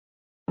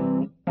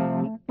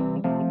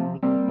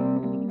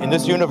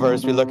this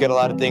universe, we look at a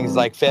lot of things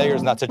like failure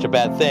is not such a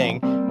bad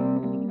thing.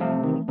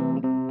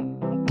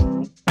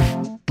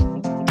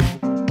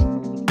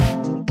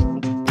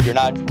 If you're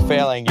not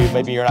failing,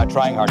 maybe you're not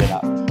trying hard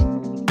enough.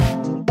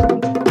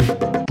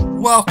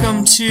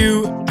 Welcome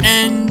to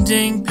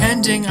Ending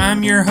Pending.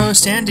 I'm your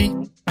host, Andy.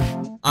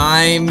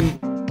 I'm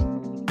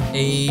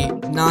a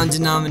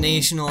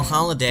non-denominational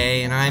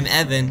holiday, and I'm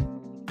Evan.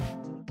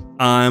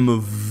 I'm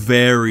a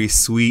very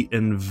sweet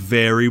and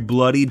very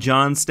bloody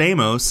John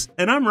Stamos,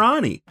 and I'm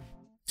Ronnie.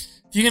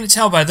 If you're going to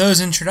tell by those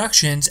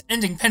introductions,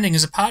 Ending Pending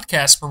is a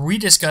podcast where we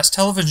discuss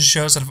television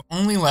shows that have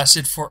only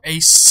lasted for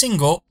a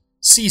single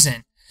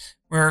season.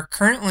 We're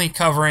currently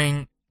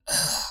covering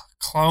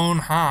Clone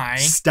High.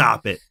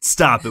 Stop it.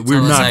 We're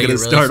not going to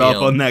start off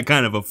on that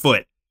kind of a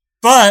foot.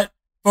 But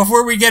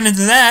before we get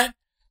into that,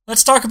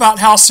 let's talk about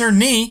how Sir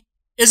Nee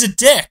is a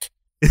dick.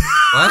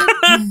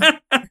 What?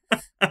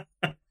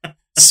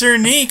 Sir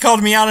Nee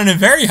called me out in a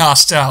very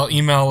hostile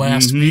email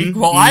last week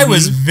while I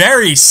was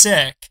very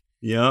sick.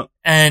 Yep.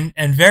 And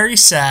very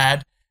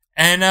sad.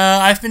 And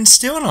I've been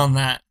stewing on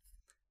that.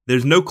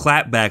 There's no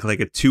clapback like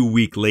a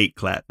 2-week late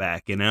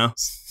clapback, you know?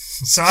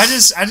 So I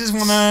just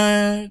want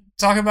to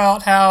talk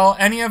about how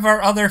any of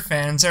our other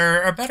fans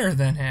are better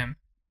than him.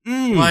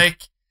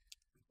 Like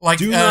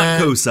Do not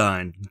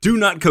co-sign. Do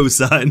not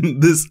co-sign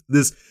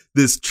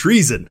this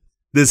treason.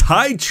 This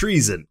high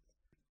treason.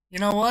 You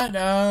know what?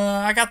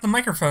 I got the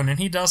microphone and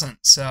he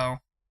doesn't, so.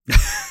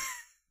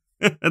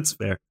 That's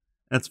fair.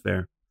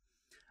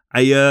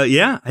 I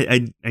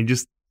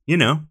just, you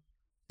know,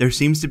 there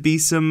seems to be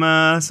some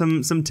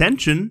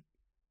tension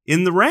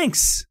in the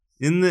ranks.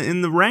 In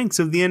the ranks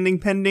of the Ending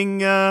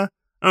Pending, I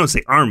don't want to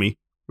say army.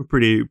 We're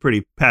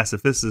pretty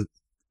pacifist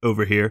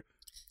over here.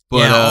 But,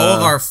 yeah, all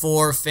of our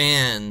 4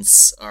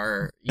 fans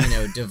are,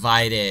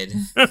 divided.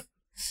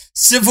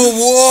 Civil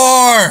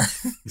War!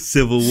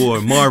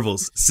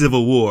 Marvel's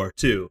Civil War,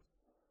 too.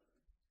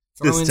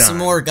 Throw in some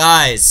more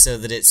guys so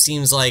that it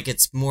seems like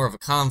it's more of a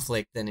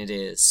conflict than it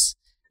is.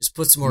 Just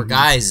put some more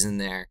guys in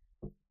there.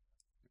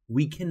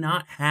 We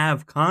cannot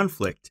have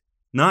conflict.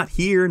 Not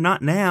here,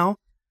 not now.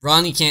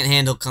 Ronnie can't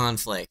handle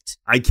conflict.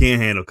 I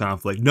can't handle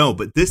conflict. No,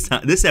 but this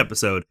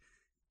episode,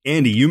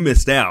 Andy, you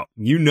missed out.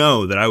 You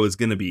know that I was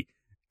going to be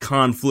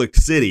Conflict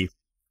City.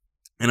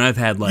 And I've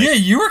had Yeah,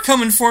 you were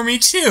coming for me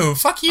too.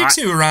 Fuck you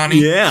too, Ronnie.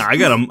 Yeah,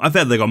 I've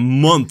had like a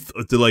month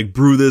to like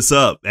brew this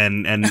up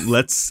and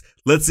let's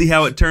see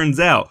how it turns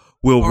out.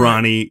 Will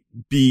Ronnie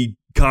be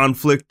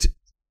conflict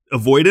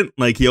avoidant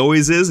like he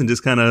always is and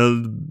just kind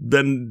of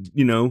bend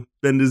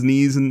his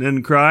knees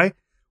and cry?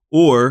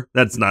 Or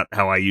that's not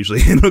how I usually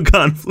handle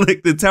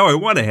conflict. It's how I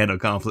want to handle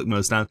conflict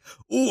most times.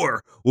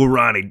 Or will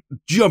Ronnie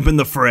jump in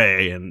the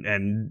fray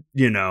and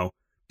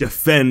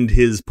defend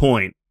his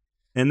point?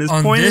 And his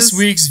on point this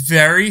week's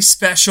very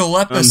special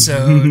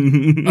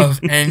episode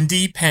of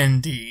Endy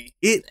Pendy.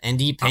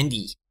 Endy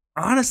Pendy.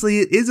 Honestly,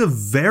 it is a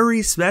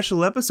very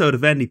special episode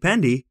of Endy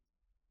Pendy.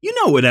 You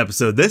know what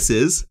episode this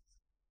is.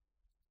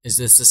 Is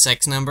this the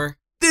sex number?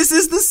 This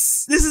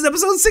is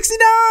episode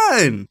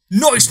 69.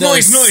 Nice.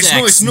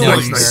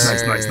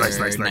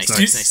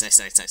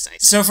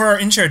 So for our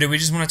intro, do we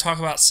just want to talk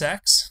about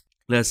sex?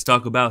 Let's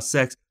talk about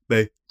sex,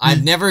 babe.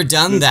 I've never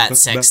done that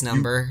sex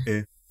number.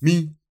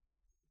 Me.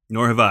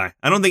 Nor have I.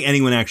 I don't think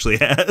anyone actually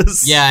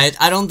has. Yeah,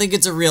 I don't think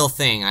it's a real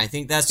thing. I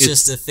think that's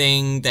just a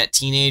thing that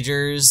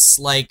teenagers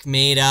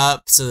made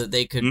up so that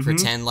they could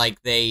pretend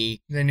like they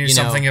knew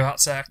something about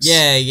sex.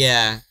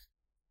 Yeah.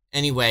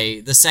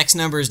 Anyway, the sex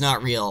number is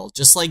not real,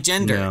 just like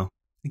gender. No,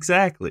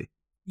 exactly.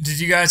 Did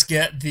you guys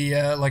get the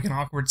an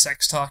awkward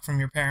sex talk from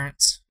your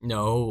parents?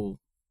 No.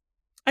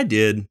 I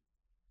did.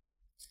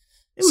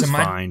 It was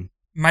fine.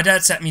 My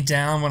dad sat me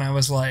down when I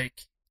was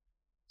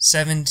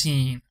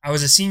 17. I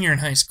was a senior in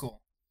high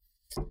school.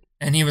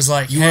 And he was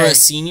like, You were a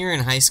senior in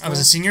high school? I was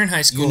a senior in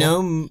high school. You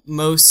know,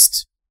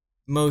 most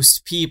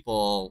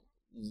people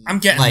I'm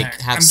getting there.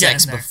 have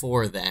sex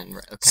before then.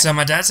 Okay. So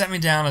my dad sat me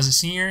down as a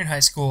senior in high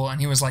school, and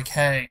he was like,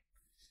 hey,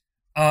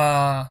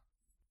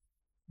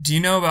 do you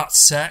know about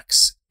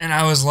sex? And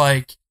I was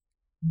like,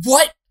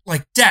 what?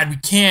 Like, Dad, we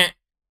can't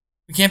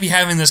be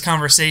having this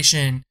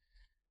conversation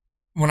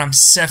when I'm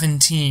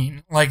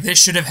 17. Like,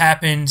 this should have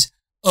happened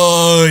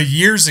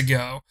years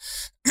ago.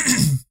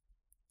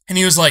 And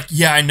he was like,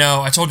 yeah, I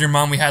know. I told your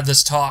mom we had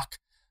this talk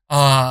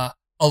a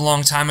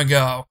long time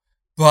ago,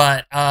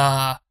 but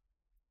I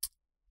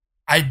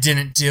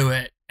didn't do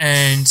it.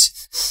 And,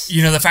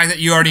 the fact that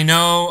you already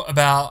know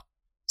about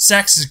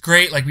sex is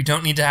great. Like, we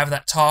don't need to have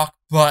that talk.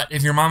 But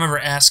if your mom ever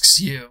asks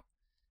you,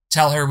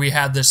 tell her we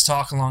had this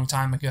talk a long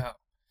time ago.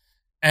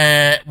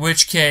 At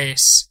which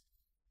case,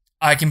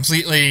 I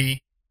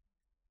completely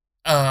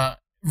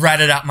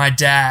ratted out my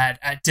dad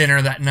at dinner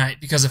that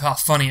night because of how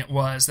funny it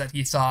was that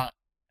he thought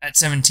at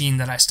 17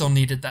 that I still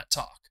needed that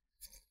talk.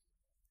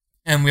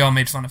 And we all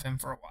made fun of him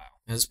for a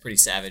while. It was pretty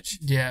savage.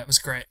 Yeah, it was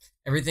great.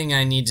 Everything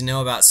I need to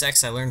know about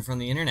sex I learned from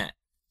the internet.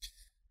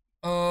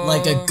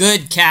 Like a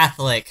good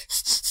Catholic.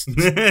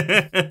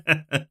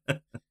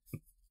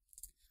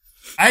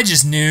 I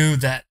just knew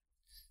that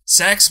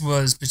sex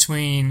was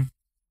between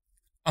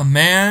one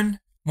man,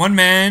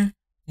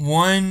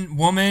 one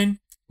woman,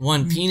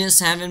 one penis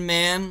having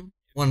man,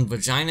 one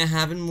vagina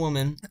having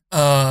woman,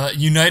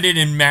 united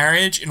in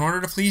marriage in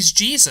order to please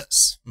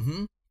Jesus.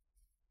 Mm-hmm.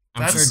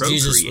 I'm sure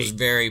Jesus was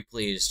very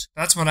pleased.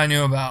 That's what I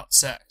knew about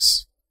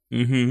sex.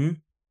 Mm-hmm.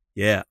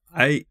 Yeah.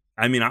 I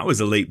mean, I was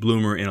a late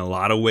bloomer in a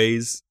lot of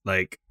ways.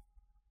 Like,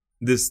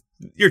 this,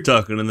 you're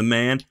talking to the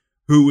man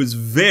who was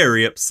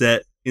very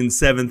upset in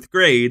 7th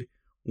grade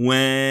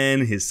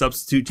when his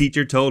substitute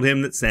teacher told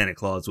him that Santa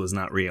Claus was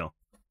not real.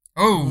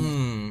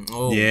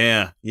 Oh.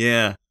 Yeah.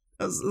 I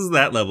was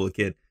that level of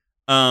kid.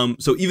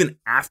 So even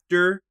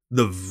after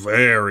the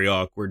very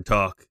awkward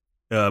talk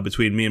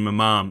between me and my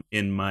mom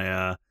in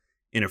my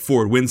in a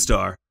Ford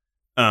Windstar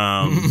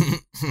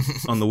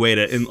on the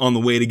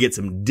way to get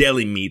some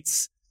deli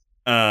meats,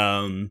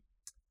 I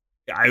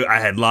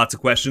had lots of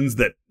questions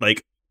that,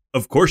 like,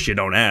 of course you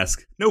don't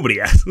ask.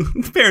 Nobody asks.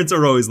 Parents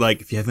are always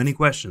like, if you have any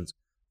questions,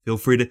 feel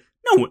free to.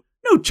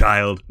 No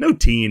child, no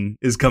teen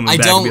is coming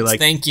back and be like,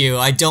 thank you.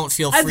 I don't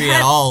feel free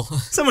at all.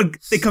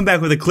 They come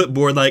back with a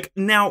clipboard like,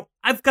 now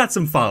I've got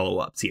some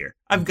follow-ups here.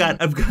 I've got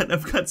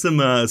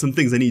some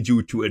things I need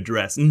you to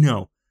address.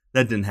 No,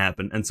 that didn't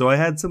happen. And so I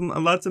had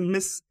lots of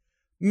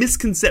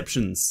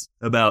misconceptions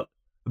about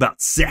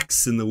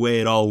sex and the way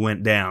it all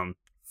went down.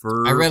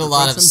 I read a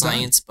lot of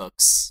science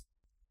books.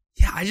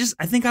 Yeah,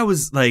 I think I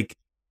was like,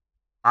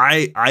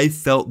 I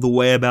felt the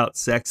way about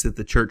sex that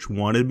the church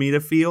wanted me to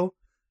feel,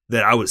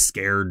 that I was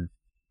scared.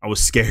 I was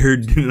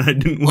scared and I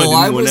didn't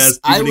want anyone to ask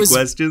too many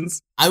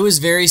questions. I was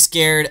very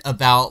scared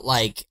about,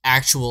 like,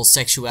 actual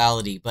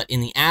sexuality, but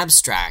in the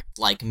abstract,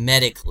 like,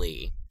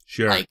 medically,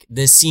 sure, like,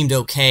 this seemed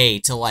okay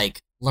to,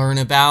 like, learn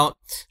about.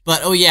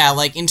 But,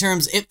 like, in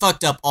terms, it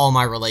fucked up all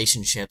my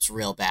relationships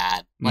real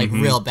bad. Like,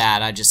 real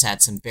bad. I just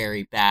had some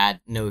very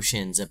bad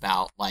notions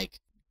about, like,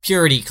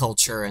 purity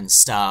culture and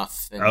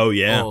stuff. And, oh,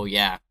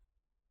 yeah.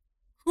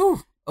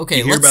 Whew. Okay,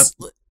 did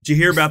you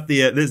hear about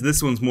the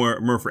this one's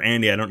more for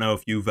Andy. I don't know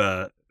if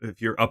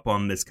you're up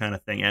on this kind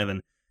of thing,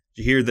 Evan.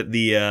 Did you hear that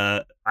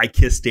the I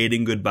Kissed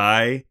Dating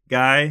Goodbye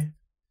guy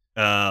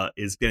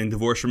is getting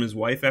divorced from his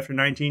wife after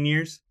 19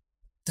 years?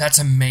 That's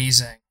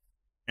amazing.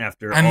 I'm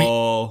sure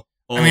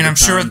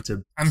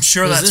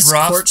that's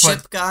rough.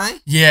 Courtship guy?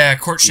 Yeah,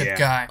 courtship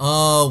guy.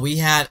 Oh,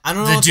 I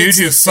don't know the if dude it's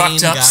who the same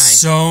fucked up guy.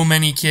 so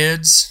many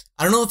kids.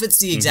 I don't know if it's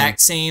the exact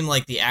same,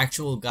 like the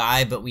actual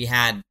guy, but we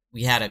had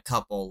a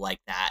couple like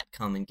that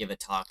come and give a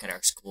talk at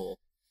our school.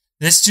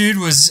 This dude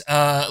was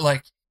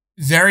like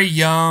very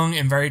young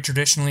and very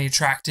traditionally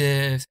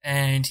attractive,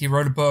 and he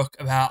wrote a book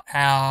about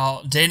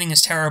how dating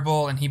is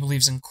terrible and he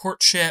believes in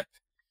courtship.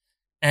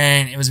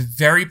 And it was a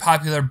very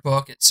popular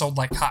book. It sold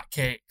like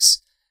hotcakes.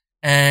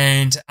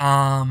 And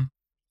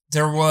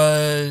there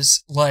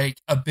was like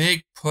a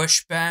big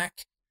pushback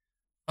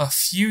a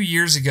few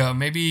years ago,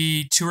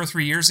 maybe 2 or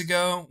 3 years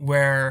ago,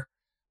 where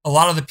a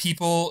lot of the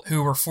people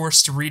who were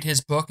forced to read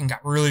his book and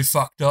got really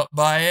fucked up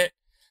by it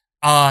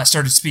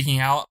started speaking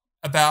out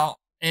about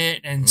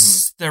it. And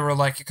there were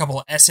like a couple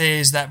of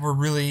essays that were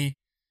really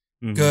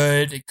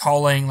good,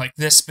 calling like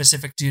this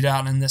specific dude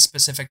out in this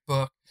specific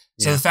book.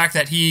 So the fact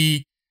that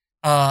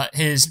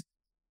his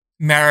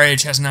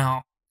marriage has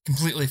now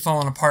completely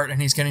fallen apart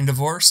and he's getting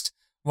divorced,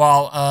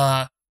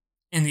 while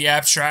in the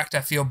abstract,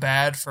 I feel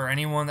bad for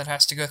anyone that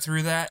has to go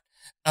through that.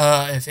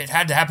 If it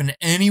had to happen to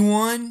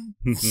anyone,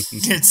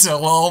 it's a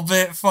little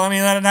bit funny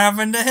that it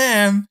happened to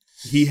him.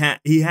 He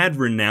had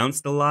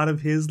renounced a lot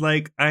of his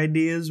like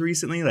ideas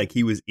recently. Like,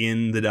 he was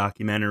in the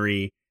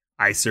documentary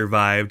I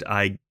Survived,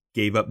 I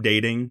Gave Up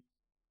Dating,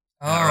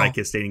 or I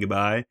Kissed Dating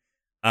Goodbye.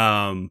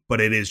 But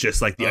it is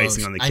just like the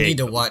icing on the cake. I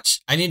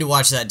need to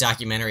watch that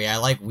documentary. I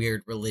like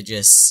weird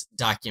religious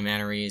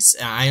documentaries.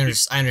 I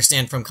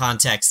understand from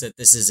context that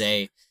this is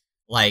a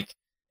like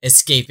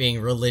escaping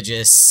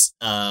religious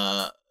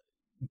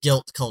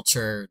guilt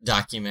culture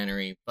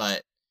documentary,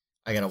 but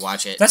I gotta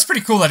watch it. That's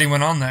pretty cool that he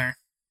went on there.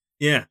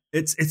 Yeah,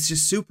 it's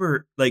just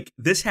super, like,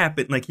 this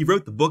happened, like, he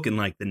wrote the book in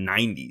like the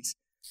 90s,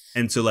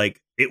 and so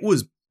like it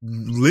was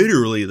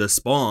literally the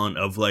spawn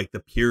of like the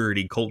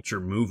purity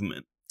culture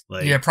movement.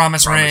 Like,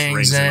 promise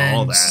rings and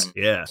all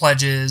that,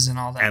 pledges and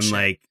all that, and shit.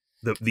 like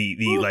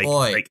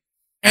the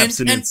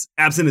abstinence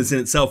in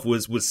itself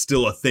was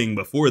still a thing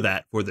before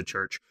that for the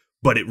church,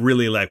 but it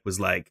really like was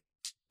like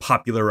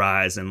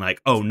popularized and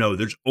like, oh no,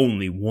 there's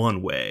only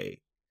one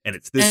way, and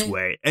it's this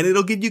way, and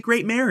it'll give you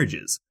great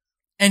marriages.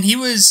 And he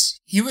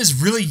was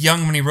really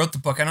young when he wrote the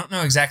book. I don't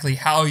know exactly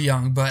how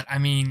young, but I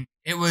mean,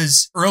 it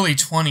was early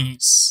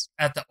 20s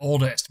at the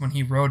oldest when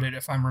he wrote it,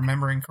 if I'm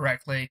remembering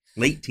correctly.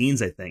 Late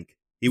teens, I think.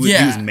 He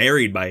was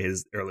married by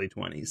his early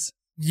 20s.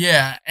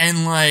 Yeah,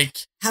 and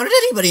like, how did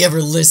anybody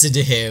ever listen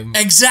to him?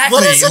 Exactly.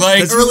 What does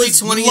like an early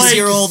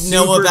 20s-year-old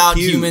know about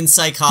human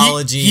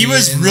psychology? He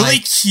was and, really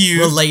like, cute.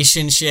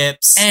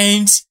 Relationships.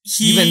 And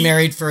you've been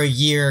married for a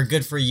year.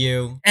 Good for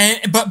you.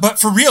 And but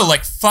for real,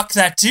 like, fuck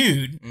that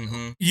dude.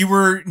 Mm-hmm. You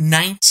were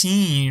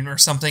 19 or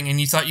something,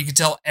 and you thought you could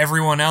tell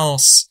everyone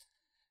else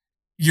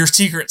your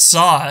secret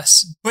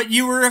sauce, but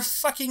you were a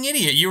fucking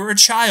idiot. You were a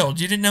child.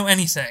 You didn't know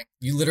anything.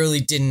 You literally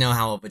didn't know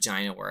how a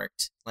vagina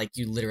worked. Like,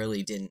 you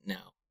literally didn't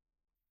know.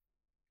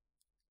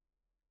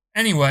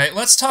 Anyway,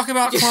 let's talk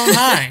about Clone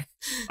High.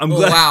 I'm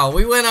glad. Wow,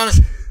 we went on...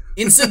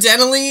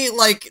 Incidentally,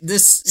 like,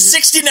 this...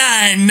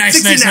 69!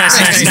 Nice.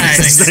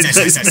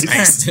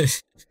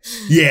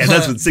 Yeah,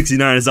 that's what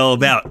 69 is all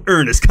about.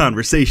 Earnest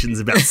conversations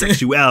about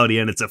sexuality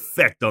and its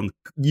effect on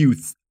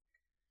youth.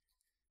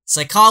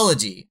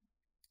 Psychology.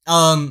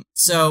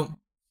 So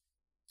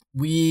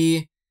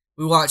we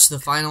watched the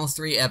final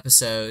 3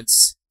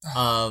 episodes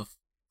of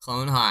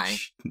Clone High.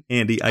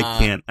 Andy,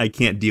 I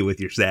can't deal with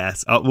your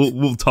sass.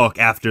 We'll talk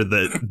after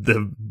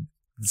the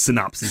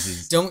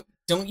synopsis. Don't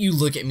you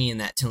look at me in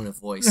that tone of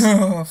voice.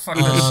 Oh, fuck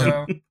the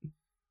show.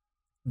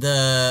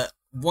 The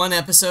one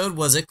episode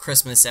was a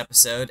Christmas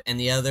episode, and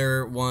the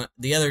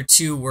other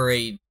 2 were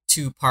a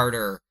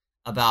 2-parter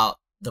about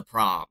the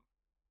prom.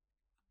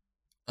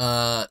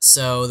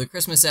 So the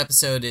Christmas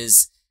episode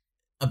is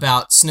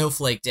about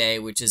Snowflake Day,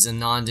 which is a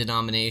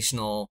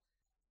non-denominational,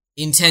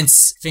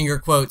 intense, finger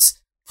quotes,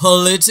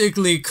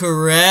 politically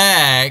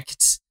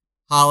correct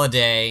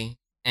holiday,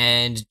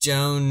 and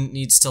Joan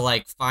needs to,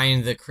 like,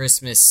 find the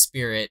Christmas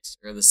spirit,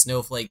 or the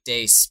Snowflake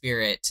Day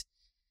spirit,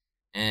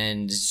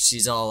 and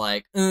she's all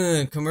like,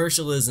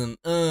 commercialism,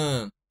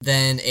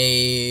 Then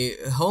a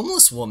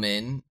homeless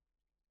woman,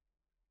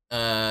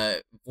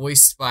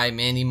 voiced by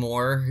Mandy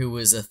Moore, who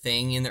was a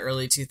thing in the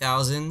early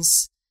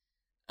 2000s.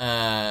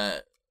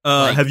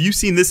 Have you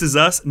seen This Is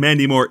Us?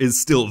 Mandy Moore is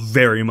still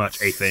very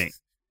much a thing.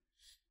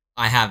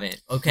 I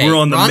haven't. Okay, we're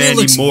on the Ronnie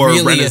Mandy Moore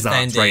really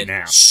renaissance offended. right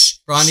now. Shh.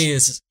 Ronnie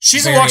is.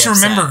 She's a very Watch and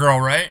upset. Remember girl,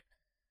 right?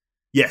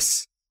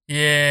 Yes.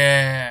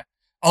 Yeah.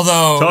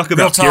 Although, Talk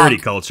about purity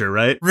culture,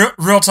 right?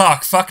 Real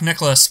talk, fuck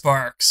Nicholas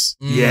Sparks.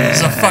 Yeah.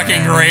 He's a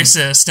fucking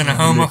racist and a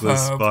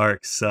Nicholas homophobe.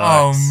 Sparks sucks.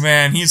 Oh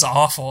man, he's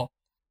awful.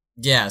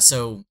 Yeah,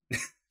 so...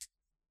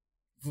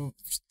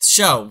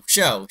 Show.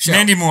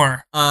 Mandy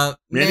Moore.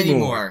 Mandy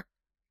Moore.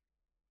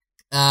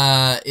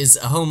 Is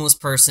a homeless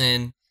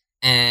person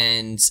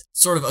and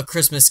sort of a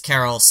Christmas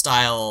Carol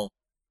style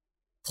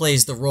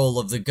plays the role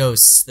of the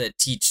ghosts that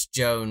teach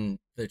Joan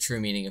the true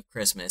meaning of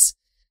Christmas.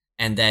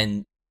 And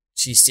then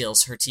she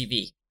steals her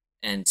TV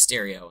and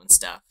stereo and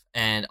stuff.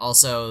 And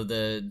also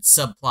the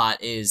subplot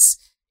is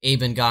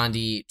Abe and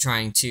Gandhi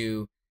trying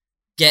to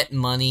get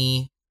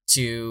money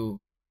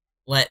to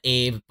let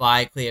Abe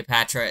buy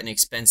Cleopatra an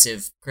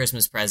expensive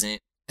Christmas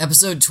present.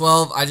 Episode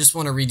 12, I just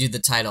want to read you the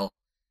title.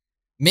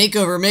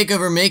 Makeover,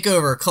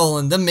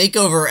 the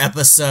makeover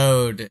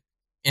episode.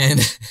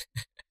 And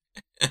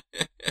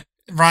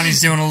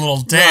Ronnie's doing a little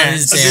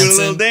dance. Ronnie's I'm doing a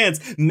little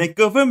dancing.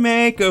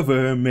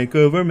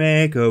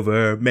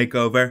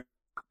 Makeover.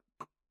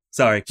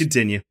 Sorry,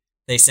 continue.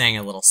 They sang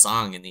a little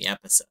song in the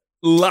episode.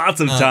 Lots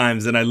of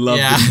times, and I love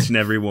yeah. each and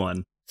every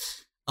one.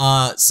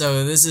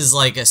 So this is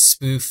like a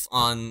spoof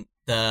on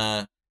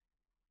the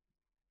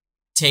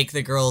take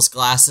the girl's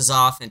glasses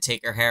off and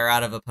take her hair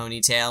out of a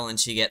ponytail and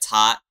she gets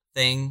hot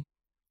thing.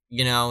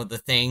 You know, the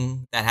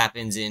thing that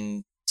happens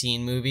in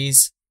teen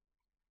movies.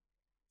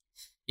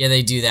 Yeah,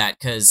 they do that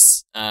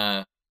because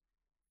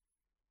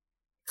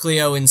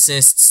Cleo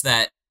insists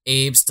that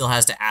Abe still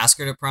has to ask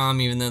her to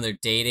prom even though they're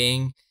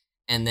dating,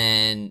 and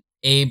then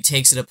Abe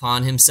takes it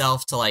upon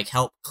himself to like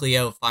help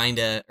Joan find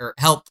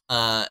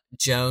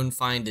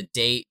a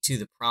date to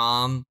the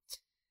prom,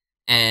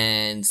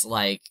 and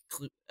like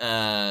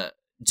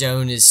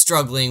Joan is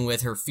struggling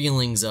with her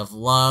feelings of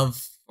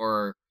love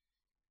for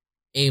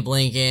Abe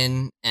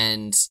Lincoln,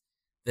 and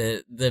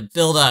the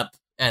build up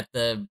at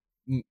the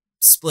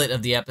split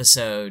of the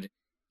episode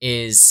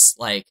is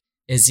like,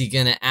 is he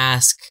gonna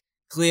ask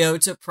Cleo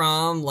to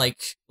prom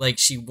like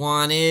she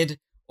wanted,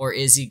 or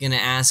is he gonna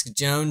ask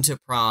Joan to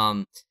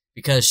prom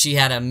because she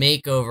had a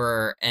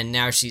makeover and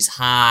now she's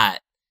hot?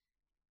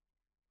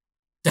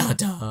 Then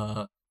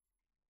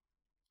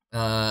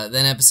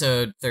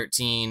episode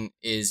 13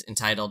 is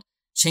entitled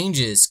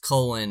Changes,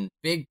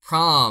 Big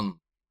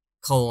Prom,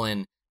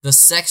 The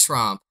Sex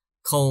Romp,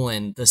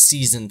 the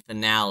season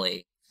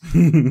finale.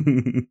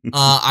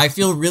 I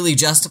feel really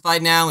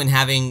justified now in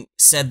having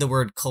said the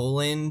word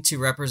colon to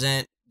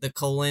represent the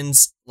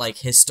colons, like,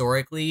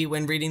 historically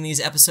when reading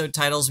these episode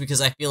titles, because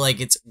I feel like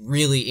it's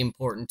really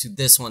important to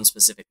this one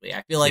specifically.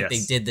 I feel like they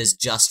did this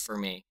just for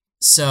me.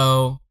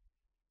 So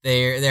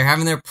they're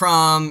having their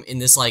prom in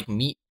this like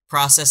meat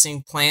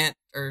processing plant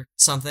or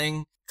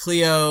something.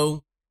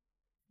 Cleo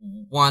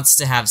wants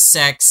to have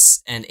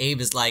sex, and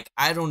Abe is like,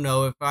 I don't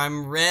know if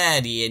I'm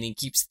ready, and he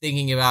keeps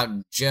thinking about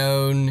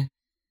Joan.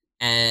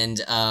 And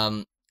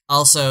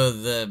also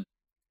the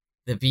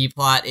B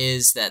plot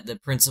is that the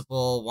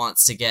principal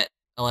wants to get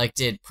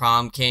elected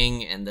prom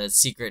king, and the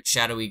secret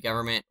shadowy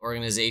government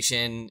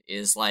organization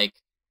is like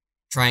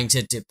trying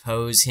to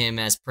depose him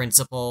as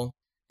principal,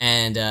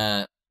 and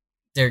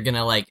they're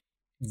gonna like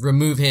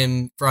remove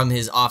him from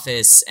his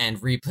office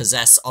and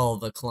repossess all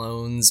the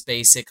clones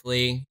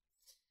basically.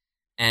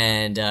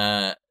 And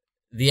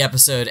the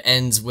episode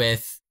ends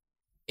with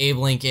Abe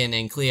Lincoln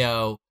and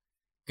Cleo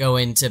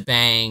going to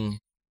bang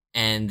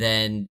and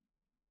then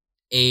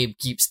Abe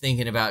keeps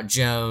thinking about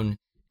Joan,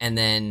 and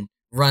then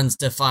runs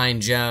to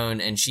find Joan,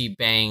 and she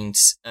banged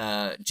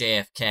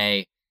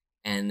JFK,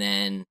 and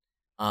then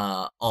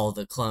all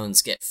the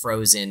clones get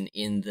frozen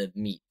in the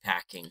meat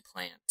packing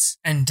plant.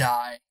 And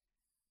die.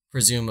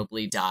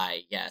 Presumably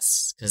die,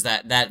 yes, because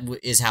that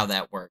is how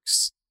that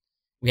works.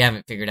 We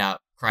haven't figured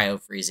out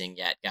cryo-freezing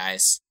yet,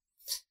 guys.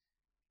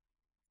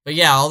 But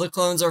yeah, all the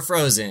clones are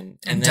frozen,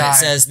 and then die. It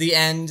says the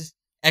end,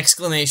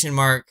 exclamation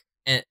mark,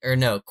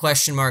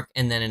 question mark,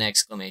 and then an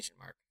exclamation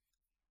mark.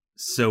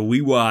 So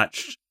we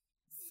watched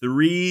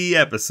 3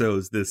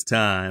 episodes this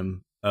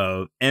time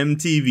of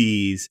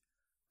MTV's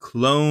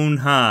Clone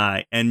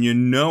High, and you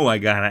know I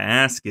gotta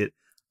ask it,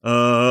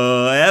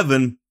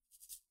 Evan.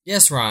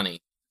 Yes,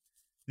 Ronnie.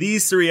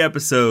 These 3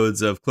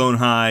 episodes of Clone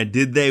High,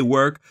 did they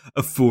work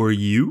for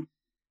you?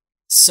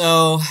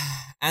 So,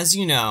 as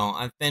you know,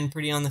 I've been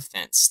pretty on the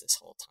fence this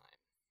whole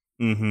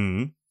time.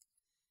 Mm-hmm.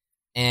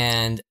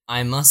 And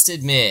I must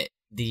admit,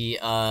 the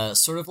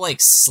sort of like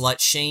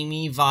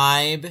slut-shamey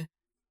vibe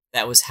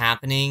that was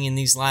happening in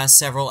these last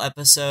several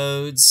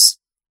episodes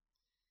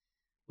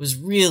was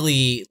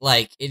really,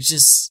 like, it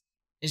just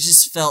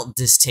felt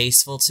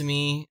distasteful to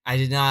me. I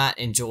did not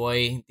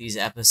enjoy these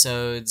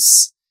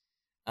episodes.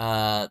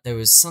 There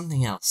was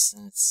something else,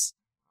 and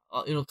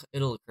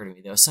it'll occur to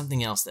me. There was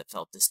something else that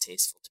felt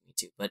distasteful to me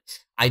too, but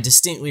I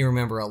distinctly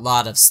remember a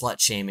lot of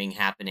slut-shaming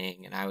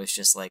happening, and I was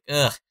just like,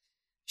 ugh,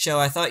 show,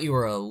 I thought you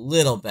were a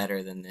little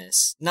better than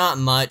this. Not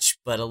much,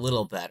 but a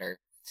little better.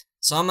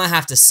 So I'm gonna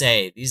have to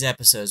say, these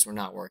episodes were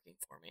not working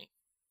for me.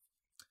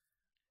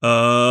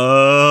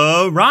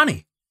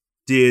 Ronnie,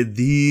 did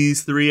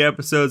these 3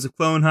 episodes of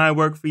Clone High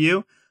work for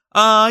you?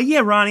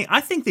 Yeah, Ronnie,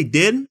 I think they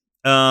did.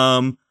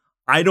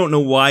 I don't know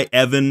why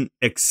Evan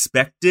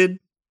expected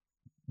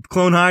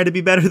Clone High to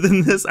be better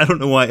than this. I don't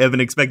know why Evan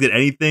expected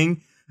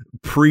anything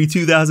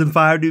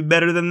pre-2005 to be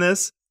better than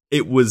this.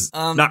 It was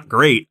not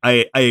great,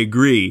 I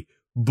agree,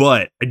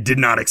 but I did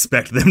not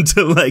expect them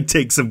to like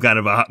take some kind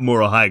of a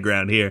moral high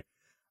ground here.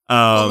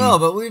 No,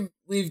 but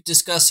we've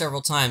discussed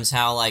several times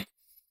how like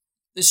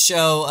this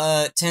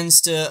show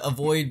tends to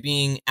avoid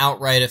being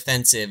outright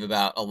offensive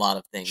about a lot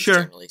of things,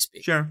 generally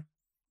speaking. Sure,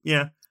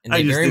 yeah. And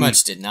they very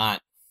much did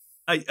not.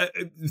 I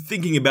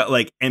thinking about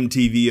like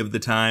MTV of the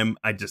time,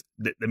 I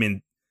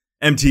mean,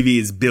 MTV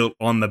is built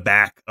on the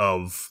back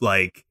of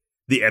like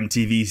the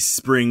MTV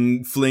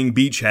Spring Fling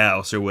Beach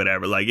House or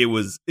whatever. Like it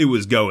was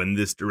going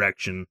this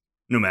direction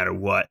no matter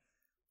what.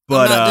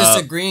 But I'm not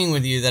disagreeing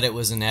with you that it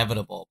was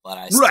inevitable, but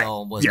I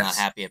still was not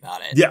happy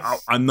about it. Yeah,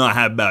 I'm not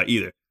happy about it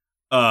either.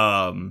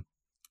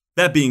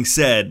 That being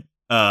said,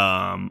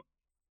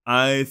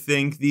 I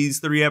think these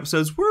 3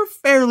 episodes were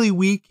fairly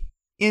weak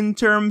in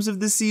terms of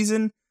the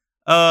season.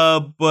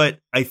 But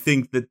I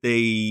think that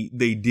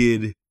they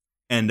did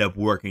end up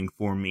working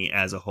for me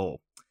as a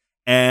whole.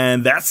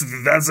 And that's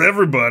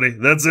everybody.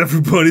 That's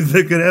everybody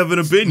that could have an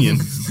opinion.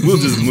 We'll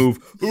just move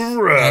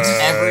right That's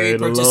every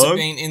participant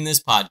along. In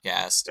this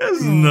podcast.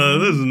 There's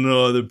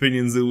no other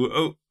opinions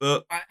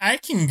that I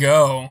can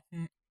go.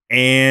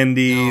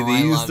 Andy, No,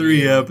 these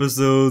 3 you.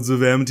 episodes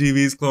of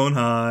MTV's Clone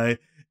High,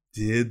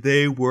 did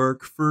they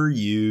work for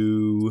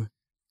you?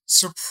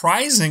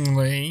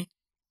 Surprisingly,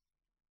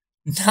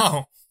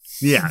 no.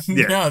 Yeah.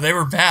 No, they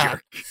were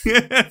bad.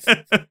 Sure.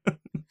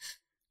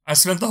 I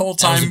spent the whole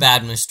That was a time.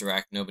 bad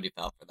misdirect. Nobody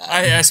fell for that.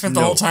 I spent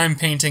the No. whole time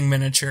painting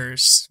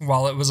miniatures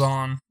while it was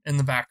on in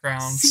the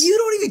background. See, you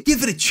don't even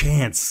give it a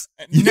chance.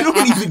 You No,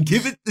 don't even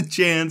give it the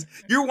chance.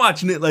 You're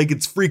watching it like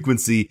it's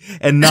Frequency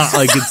and not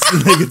like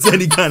it's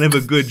any kind of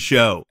a good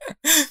show.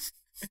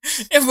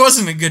 It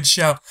wasn't a good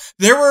show.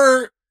 There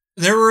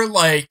were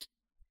like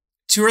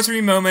 2 or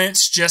 3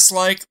 moments, just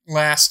like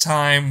last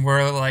time,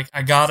 where like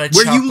I got a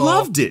Where chuckle. you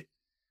loved it.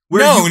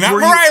 Not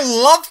where I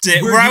loved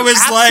it. Where I was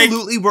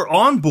absolutely were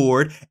on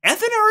board.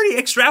 Evan already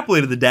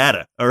extrapolated the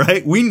data. All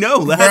right, we know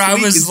last Where I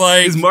week was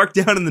is marked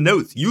down in the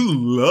notes. You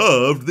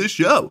loved this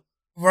show.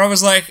 where I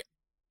was like,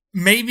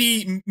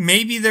 maybe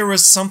there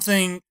was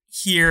something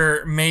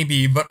here,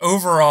 maybe, but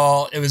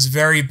overall it was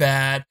very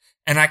bad,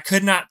 and I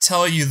could not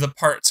tell you the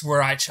parts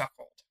where I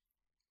chuckled.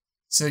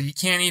 So you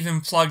can't even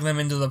plug them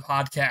into the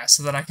podcast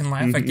so that I can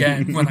laugh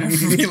again when I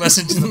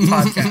re-listen to the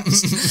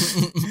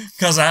podcast.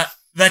 Because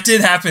that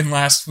did happen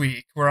last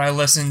week, where I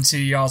listened to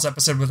y'all's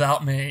episode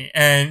without me,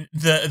 and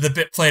the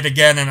bit played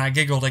again, and I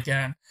giggled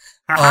again.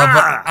 But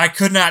I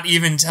could not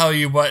even tell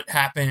you what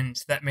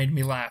happened that made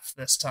me laugh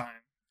this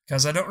time,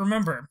 because I don't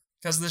remember,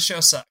 because the show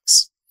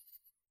sucks.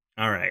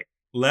 All right,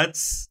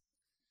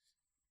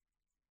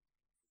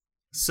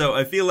 So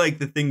I feel like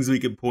the things we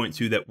could point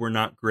to that were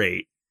not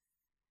great,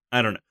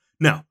 I don't know.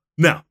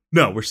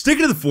 No, we're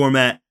sticking to the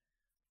format.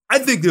 I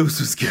think this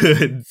was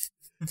good.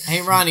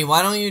 Hey, Ronnie,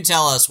 why don't you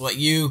tell us what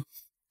you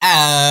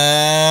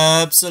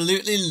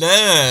absolutely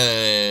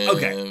loved?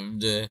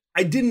 Okay.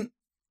 I didn't.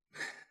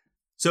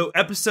 So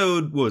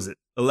episode, what was it?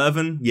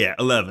 11? Yeah,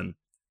 11.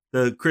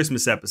 The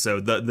Christmas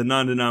episode, the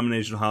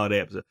non-denominational holiday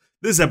episode.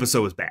 This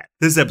episode was bad.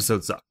 This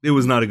episode sucked. It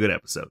was not a good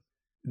episode.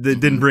 That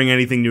didn't bring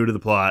anything new to the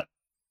plot.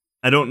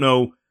 I don't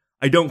know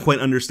I don't quite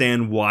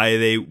understand why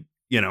they,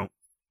 you know,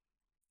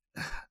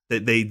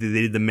 that they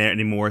did the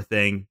Mandy Moore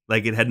thing.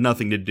 Like, it had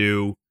nothing to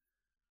do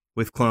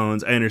with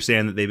clones. I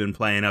understand that they've been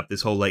playing up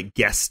this whole like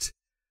guest,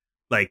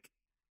 like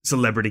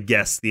celebrity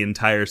guest the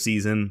entire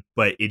season,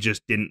 but it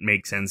just didn't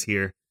make sense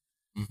here.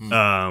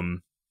 Mm-hmm.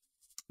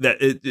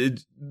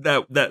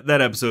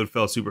 That episode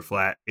fell super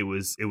flat. It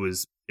was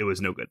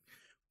no good.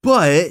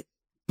 But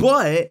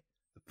the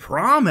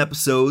prom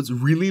episodes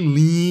really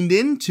leaned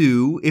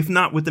into, if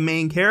not with the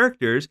main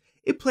characters,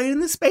 it played in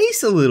the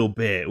space a little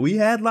bit. We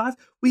had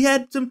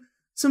some,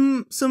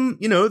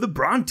 you know, the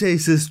Bronte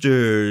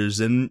sisters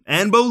and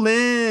Anne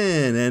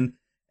Boleyn and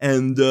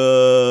Anne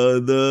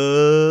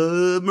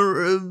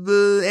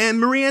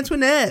Marie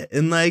Antoinette,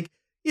 and like,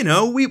 you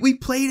know, we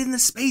played in the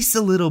space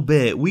a little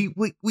bit. We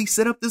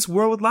set up this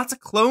world with lots of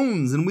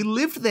clones, and we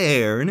lived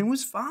there, and it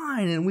was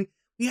fine, and we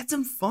had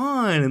some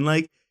fun, and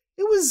like,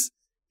 it was,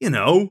 you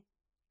know,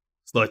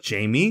 slut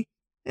shamey,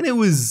 and it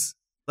was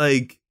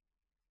like,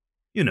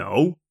 you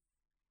know,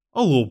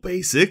 a little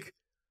basic.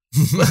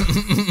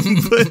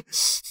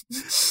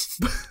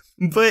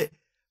 but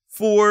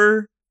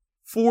for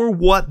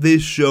what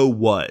this show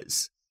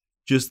was,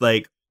 just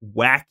like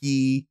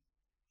wacky,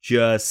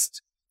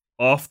 just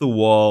off the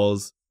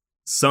walls,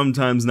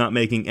 sometimes not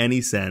making any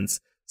sense,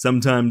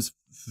 sometimes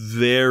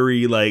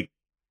very like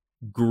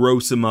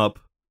gross 'em up,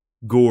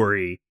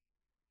 gory.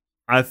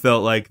 I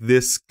felt like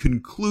this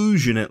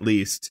conclusion, at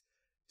least,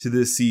 to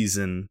this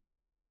season,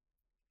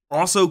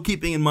 also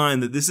keeping in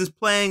mind that this is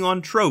playing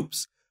on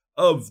tropes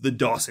of the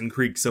Dawson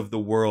Creeks of the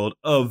world,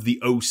 of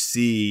the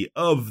OC,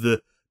 of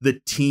the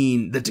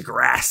teen, the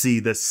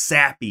Degrassi, the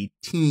sappy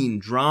teen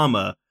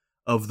drama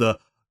of the,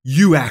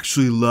 you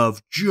actually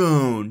love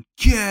Joan,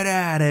 get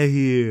out of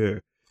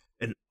here,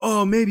 and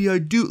oh, maybe I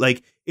do.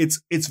 Like,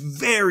 it's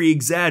very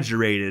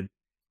exaggerated,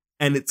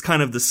 and it's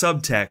kind of the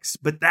subtext,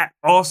 but that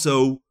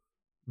also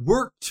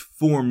worked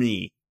for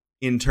me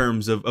in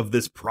terms of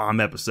this prom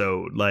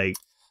episode. Like,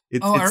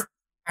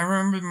 I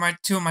remember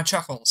two of my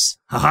chuckles.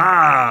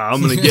 Haha!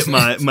 I'm gonna get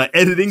my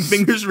editing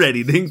fingers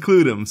ready to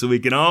include them so we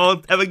can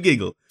all have a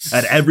giggle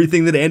at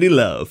everything that Andy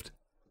loved.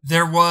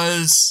 There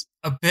was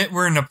a bit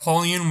where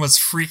Napoleon was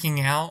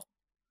freaking out.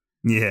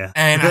 Yeah.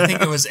 And I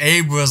think it was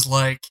Abe was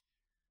like,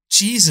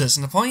 Jesus,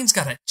 Napoleon's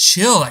gotta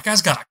chill. That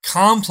guy's got a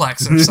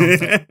complex or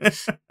something.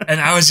 And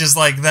I was just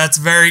like, that's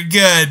very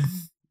good.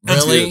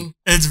 Really?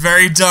 It's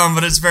very dumb,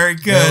 but it's very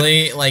good.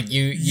 Really? Like,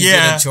 you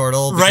did a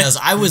chortle? Because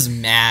I was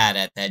mad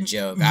at that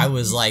joke. I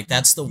was like,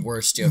 that's the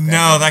worst joke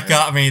No, that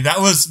got me. That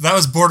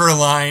was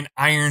borderline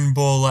Iron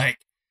Bull, like,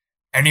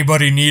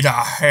 anybody need a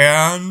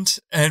hand?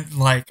 And,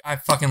 like, I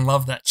fucking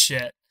love that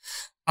shit.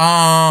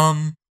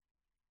 And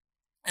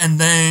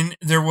then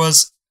there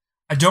was,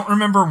 I don't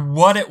remember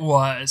what it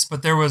was,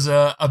 but there was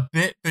a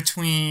bit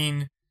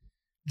between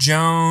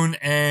Joan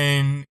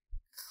and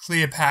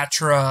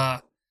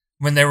Cleopatra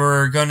when they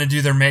were going to do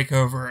their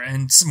makeover,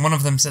 and one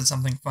of them said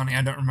something funny.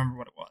 I don't remember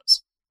what it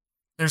was.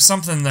 There's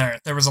something there.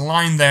 There was a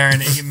line there,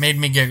 and it made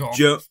me giggle.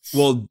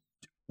 Well,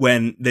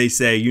 when they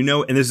say, you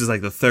know, and this is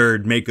like the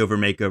third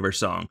makeover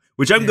song,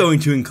 which I'm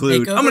going to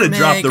include. I'm going to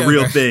drop the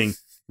real thing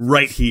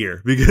right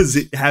here, because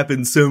it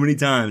happened so many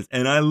times,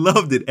 and I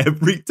loved it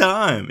every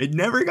time. It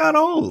never got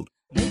old.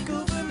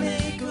 Makeover,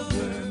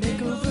 makeover,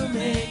 makeover,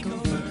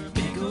 makeover,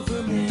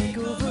 makeover,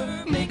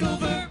 makeover,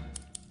 makeover.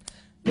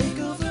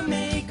 Makeover,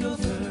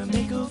 makeover,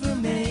 makeover,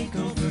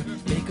 makeover,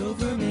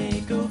 makeover,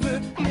 makeover,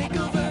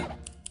 makeover.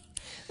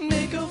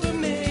 Makeover,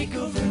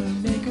 makeover,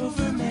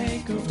 makeover,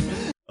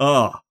 makeover.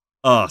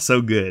 Oh,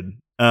 so good.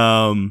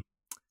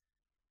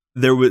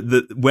 There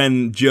was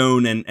when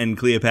Joan and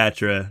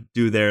Cleopatra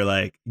do their,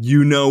 like,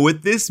 you know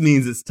what this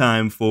means, it's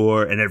time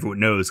for, and everyone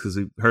knows because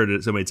we've heard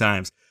it so many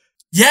times.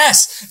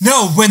 Yes!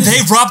 No, when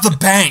they robbed the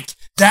bank.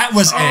 That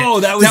was it. Oh,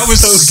 that was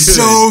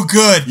so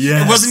good.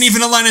 Yes. It wasn't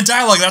even a line of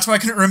dialogue. That's why I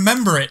couldn't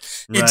remember it.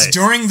 It's Right.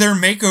 during their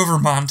makeover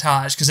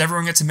montage, because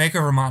everyone gets a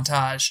makeover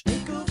montage.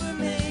 Makeover,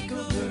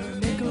 makeover,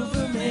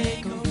 makeover,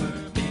 makeover,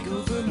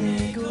 makeover,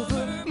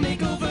 makeover,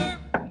 makeover.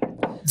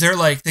 They're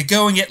like, they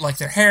go and get like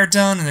their hair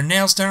done and their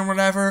nails done or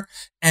whatever,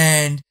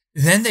 and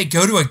then they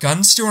go to a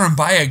gun store and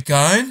buy a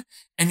gun,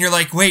 and you're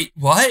like, wait,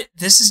 what?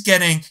 This is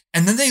getting...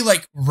 And then they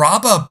like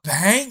rob a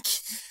bank,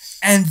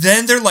 and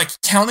then they're like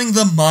counting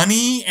the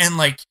money and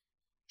like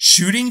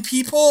shooting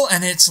people,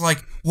 and it's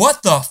like,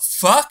 what the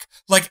fuck?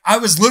 Like, I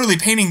was literally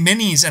painting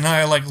minis, and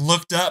I like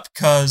looked up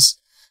because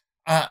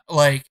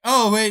like,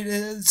 oh wait,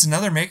 it's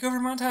another makeover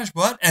montage,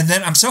 what? And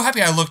then I'm so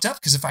happy I looked up,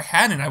 because if I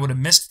hadn't, I would have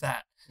missed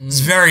that. It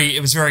was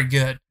very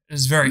good. It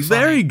was very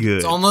funny. Very good.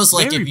 It's almost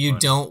like Very if you funny.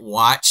 don't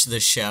watch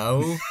the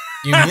show,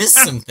 you miss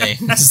some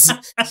things.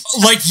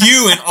 Like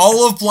you and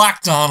all of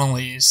Black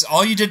Donnelly's.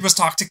 All you did was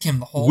talk to Kim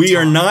the whole time. We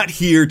are not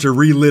here to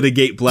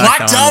relitigate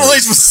Black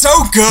Donnelly's was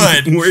so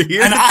good. We're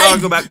here to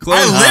talk about Clone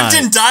I High.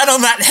 lived and died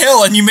on that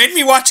hill, and you made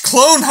me watch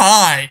Clone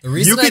High. The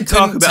reason You I could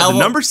talk couldn't about tell the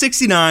number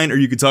 69, or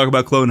you could talk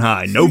about Clone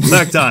High. No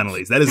Black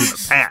Donnelly's. That is in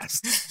the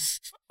past.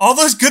 All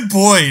those good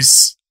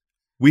boys.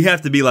 We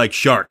have to be like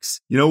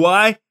sharks. You know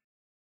why?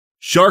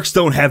 Sharks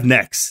don't have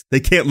necks.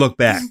 They can't look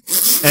back.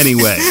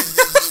 Anyway.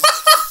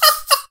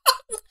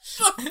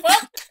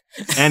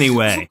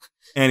 Anyway.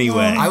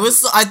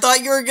 I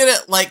thought you were gonna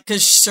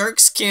because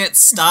sharks can't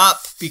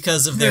stop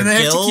because of their they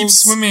have gills. to keep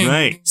swimming.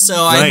 Right. So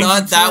Right. I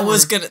thought that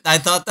was I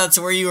thought that's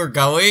where you were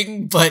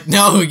going, but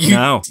no,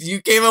 you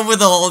came up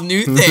with a whole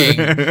new thing,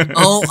 a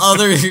whole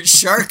other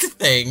shark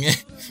thing.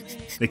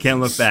 They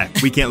can't look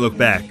back. We can't look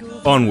back.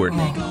 Onward.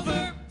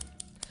 Makeover,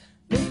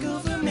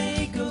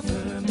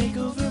 makeover,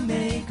 makeover,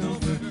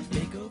 makeover,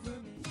 makeover.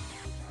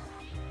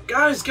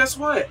 Guys, guess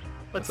what?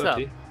 What's up?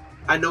 G?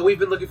 I know we've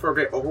been looking for a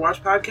great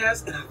Overwatch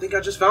podcast, and I think I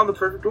just found the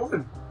perfect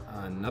one.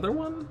 Another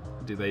one?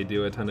 Do they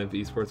do a ton of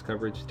esports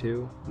coverage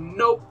too?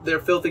 Nope, they're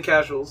filthy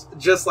casuals,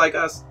 just like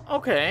us.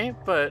 Okay,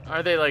 but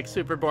are they like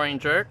super boring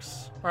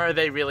jerks? Or are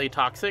they really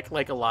toxic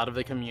like a lot of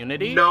the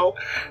community? No,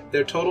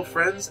 they're total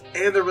friends,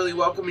 and they're really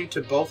welcoming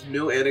to both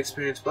new and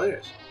experienced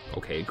players.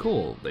 Okay,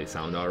 cool. They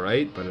sound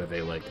alright, but are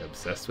they like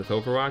obsessed with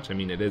Overwatch? I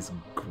mean, it is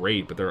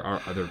great, but there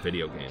are other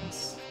video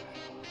games.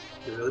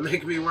 You're really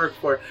making me work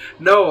for it.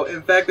 No,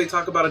 in fact, they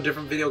talk about a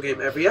different video game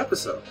every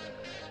episode.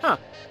 Huh.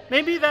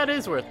 Maybe that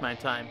is worth my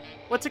time.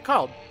 What's it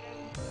called?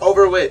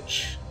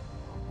 Overwitch.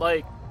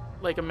 Like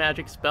a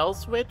magic spell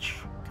switch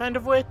kind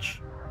of witch?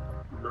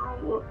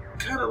 No,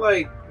 kind of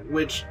like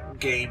which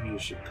game you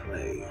should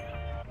play.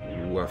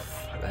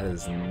 Woof. That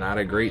is not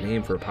a great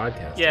name for a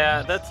podcast.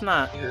 Yeah, that's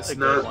not It's a good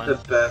not one. the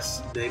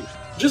best name.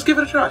 Just give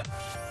it a try.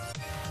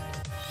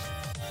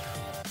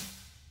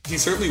 He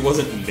certainly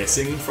wasn't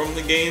missing from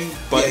the game,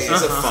 but he's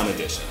a fun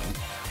addition.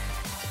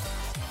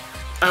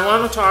 I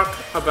want to talk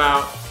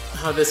about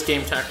how this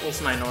game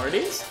tackles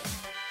minorities.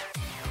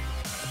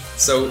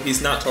 So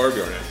he's not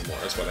Torbjorn anymore,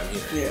 is what I'm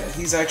hearing. Yeah,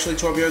 he's actually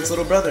Torbjorn's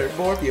little brother,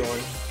 Borbjorn.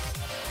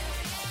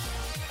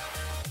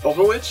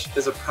 Overwitch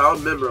is a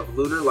proud member of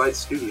Lunar Light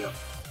Studio.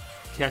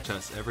 Catch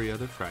us every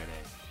other Friday.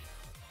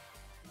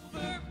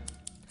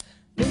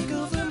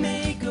 Makeover,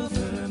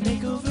 makeover,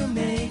 makeover,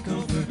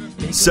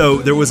 makeover. So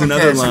there was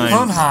another So line.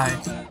 Clone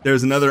High. There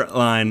was another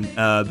line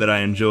that I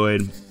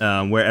enjoyed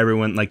where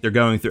everyone, like, they're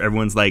going through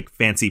everyone's like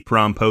fancy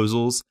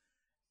promposals,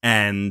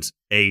 and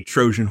a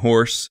Trojan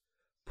horse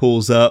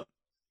pulls up,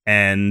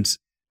 and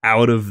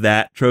out of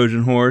that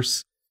Trojan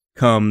horse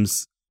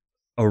comes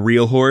a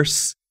real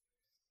horse,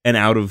 and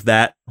out of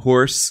that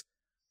horse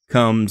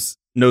comes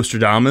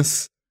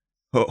Nostradamus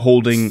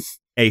holding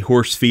a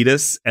horse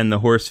fetus, and the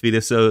horse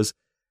fetus says,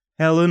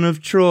 "Helen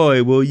of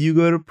Troy, will you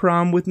go to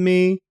prom with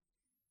me?"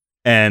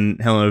 And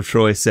Helen of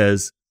Troy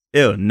says,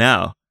 "Ew,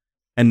 no."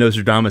 And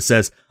Nostradamus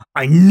says,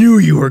 "I knew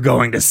you were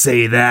going to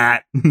say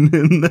that."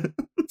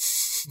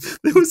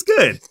 It was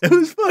good. It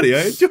was funny.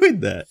 I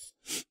enjoyed that.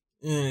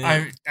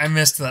 I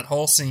missed that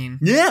whole scene.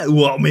 Yeah,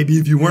 well, maybe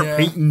if you weren't Yeah.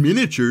 painting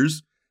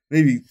miniatures,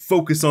 maybe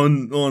focus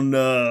on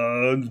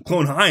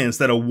Clone High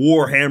instead of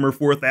Warhammer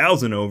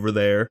 4000 over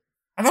there.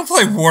 I don't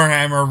play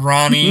Warhammer,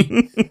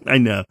 Ronnie. I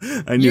know.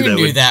 I knew You that.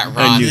 knew would- that, I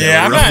Ron. knew that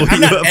Yeah, would I'm ruffle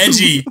you not up.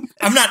 edgy.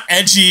 I'm not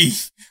edgy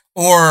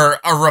or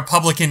a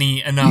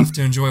Republican-y enough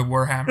to enjoy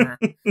Warhammer.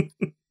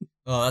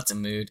 Oh, that's a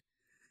mood.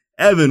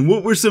 Evan,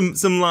 what were some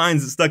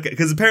lines that stuck?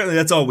 Because apparently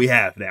that's all we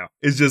have now.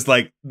 It's just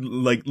like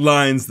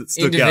lines that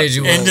stuck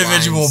Individual out.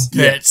 Individual lines.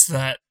 bits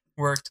that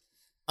worked.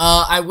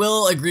 I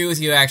will agree with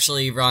you,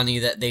 actually, Ronnie,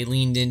 that they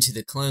leaned into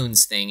the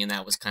clones thing, and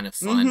that was kind of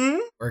fun. Mhm.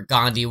 Where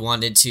Gandhi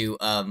wanted to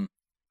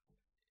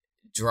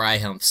dry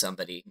hump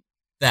somebody.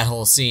 That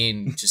whole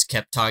scene just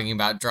kept talking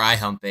about dry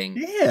humping.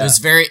 Yeah.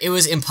 It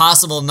was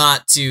impossible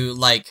not to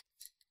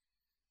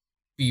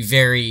be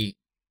very,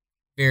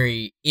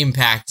 very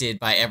impacted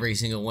by every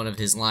single one of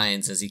his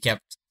lines as he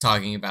kept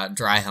talking about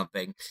dry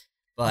humping.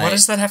 But What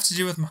does that have to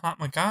do with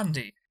Mahatma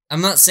Gandhi?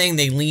 I'm not saying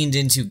they leaned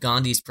into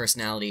Gandhi's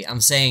personality.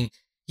 I'm saying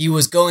he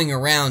was going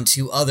around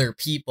to other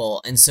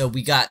people, and so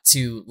we got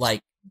to we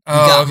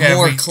got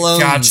more clones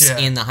gotcha.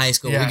 in the high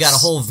school. Yes. We got a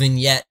whole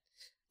vignette,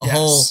 a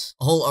Yes.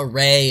 whole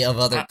array of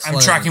other I'm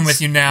clones. tracking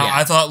with you now. Yeah.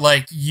 I thought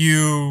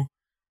you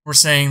were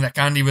saying that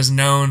Gandhi was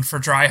known for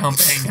dry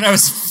humping, and I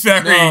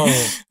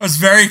was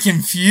very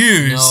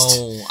confused.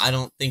 No, I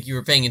don't think you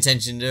were paying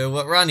attention to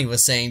what Ronnie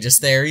was saying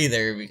just there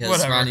either, because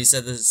Whatever. Ronnie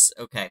said this.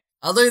 Okay.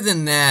 Other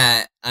than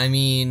that, I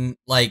mean,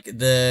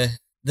 the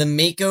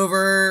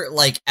makeover,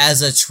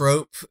 as a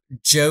trope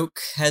joke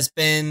has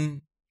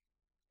been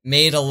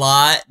made a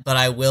lot, but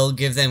I will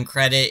give them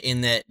credit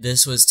in that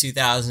this was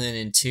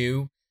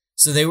 2002.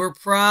 So they were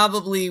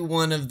probably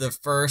one of the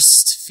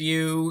first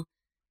few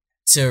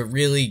to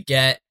really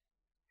get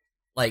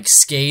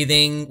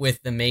scathing with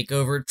the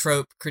makeover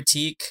trope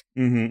critique.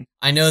 Mm-hmm.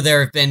 I know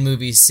there have been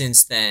movies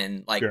since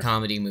then, Sure.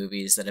 comedy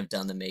movies that have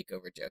done the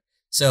makeover joke.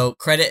 So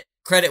credit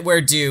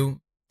where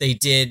due. They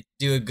did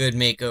do a good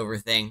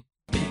makeover thing.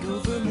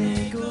 Makeover,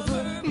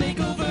 makeover,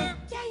 makeover.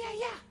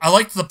 I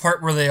liked the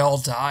part where they all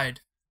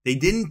died. They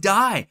didn't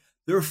die.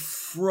 They're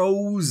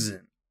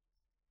frozen.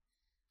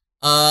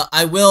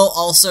 I will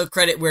also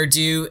credit where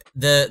due.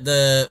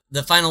 The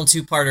final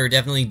two-parter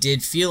definitely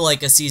did feel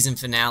like a season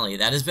finale.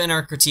 That has been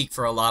our critique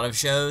for a lot of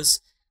shows.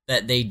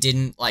 that they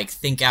didn't like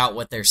think out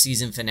what their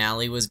season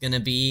finale was going to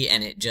be,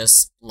 and it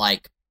just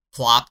like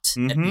plopped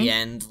at the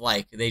end.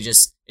 Like it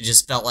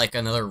just felt like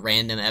another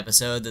random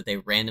episode that they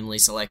randomly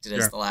selected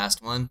as the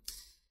last one.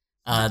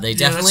 They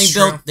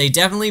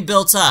definitely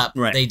built up.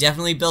 Right. They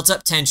definitely built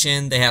up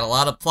tension. They had a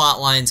lot of plot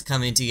lines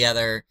coming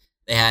together.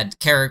 They had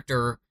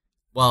character.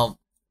 Well,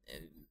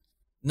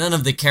 none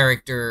of the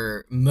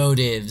character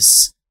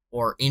motives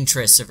or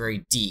interests are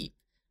very deep,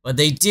 but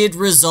they did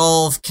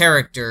resolve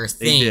character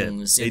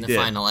things in the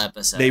final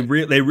episode. They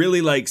really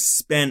like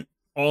spent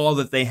all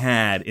that they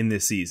had in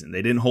this season.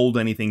 They didn't hold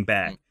anything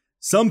back.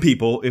 Some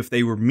people, if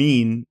they were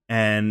mean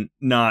and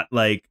not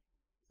like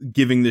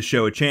giving the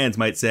show a chance,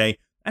 might say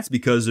that's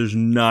because there's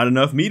not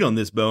enough meat on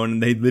this bone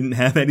and they didn't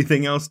have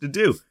anything else to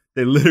do.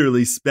 They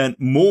literally spent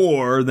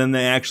more than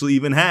they actually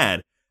even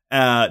had.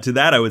 To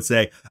that, I would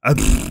say,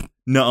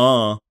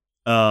 nuh-uh.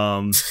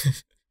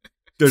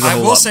 There's a I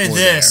whole will lot say more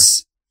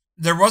this.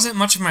 There wasn't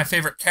much of my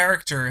favorite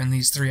character in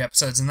these 3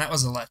 episodes, and that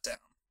was a letdown.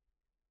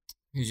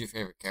 Who's your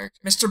favorite character?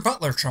 Mr.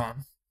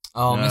 Butlertron.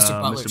 Oh, there.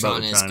 Mr.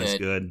 Butlertron is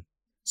good.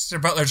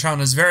 Mr.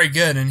 Butlertron is very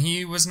good, and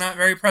he was not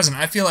very present.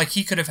 I feel like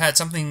he could have had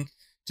something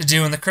to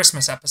do in the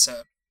Christmas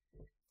episode.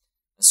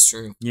 That's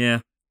true. Yeah.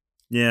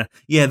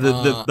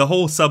 The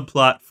whole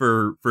subplot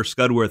for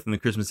Scudworth in the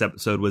Christmas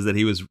episode was that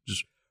he was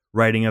just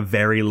writing a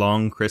very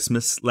long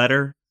Christmas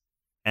letter,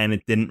 and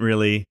it didn't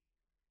really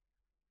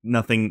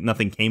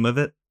nothing came of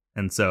it,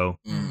 and so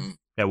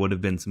that would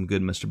have been some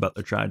good Mr.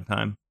 Butlertron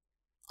time.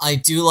 I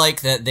do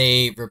like that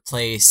they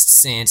replaced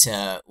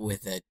Santa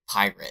with a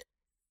pirate.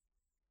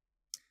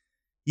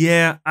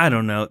 Yeah, I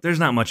don't know. There's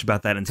not much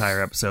about that entire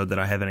episode that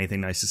I have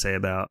anything nice to say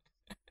about.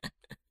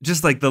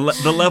 Just like the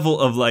level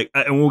of like,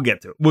 and we'll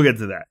get to it. We'll get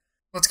to that.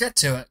 Let's get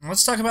to it.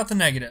 Let's talk about the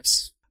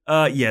negatives.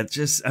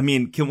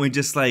 Can we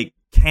just say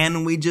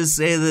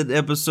that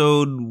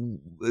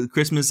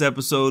Christmas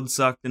episode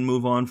sucked and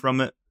move on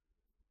from it?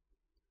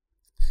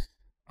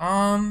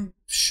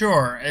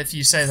 Sure, if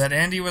you say that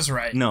Andy was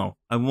right. No,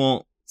 I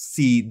won't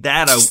see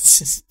that.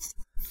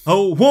 I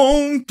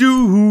won't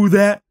do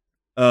that.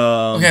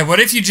 Okay, what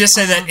if you just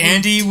say that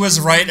Andy was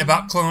right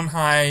about Clone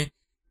High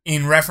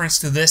in reference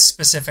to this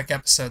specific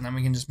episode, and then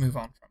we can just move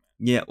on from it?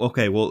 Yeah,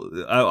 okay, well,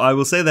 I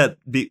will say that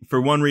for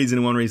one reason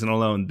and one reason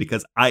alone,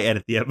 because I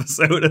edit the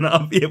episode, and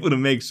I'll be able to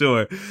make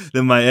sure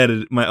that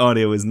my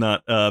audio is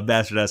not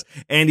bastardized.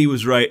 Andy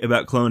was right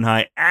about Clone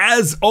High,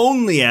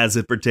 only as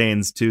it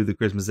pertains to the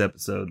Christmas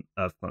episode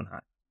of Clone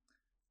High.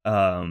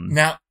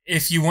 Now,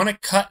 if you want to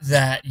cut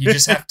that, you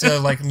just have to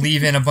like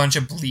leave in a bunch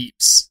of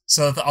bleeps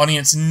so that the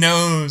audience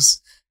knows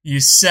you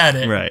said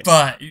it, right?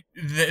 But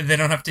they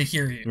don't have to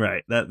hear you,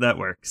 right? That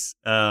works.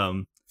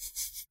 I'm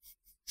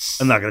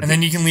not gonna. And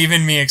then you can leave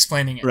in me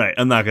explaining it, right?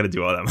 I'm not gonna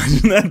do all that much.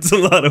 That's a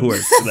lot of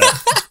work for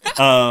that.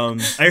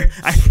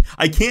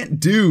 I can't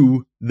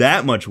do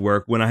that much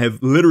work when I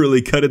have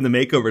literally cut in the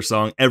makeover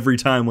song every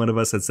time one of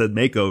us has said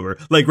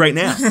makeover, like right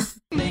now.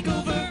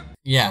 Makeover.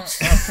 Yeah.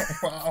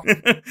 Wow.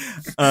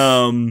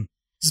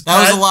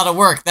 That was a lot of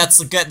work.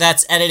 That's good.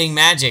 That's editing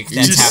magic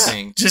that's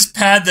happening. Just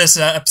pad this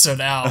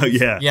episode out. Oh,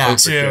 yeah. Yeah.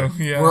 Sure.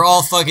 Yeah. We're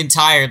all fucking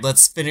tired.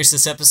 Let's finish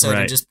this episode Right.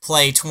 and just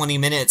play 20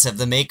 minutes of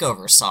the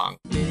makeover song.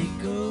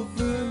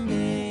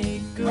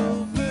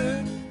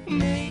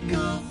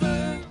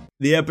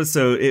 The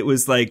episode, it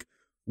was like...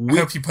 I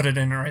hope you put it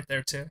in right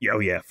there, too. Oh,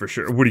 yeah, for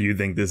sure. What do you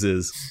think this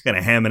is? What kind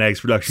of ham and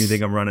eggs production you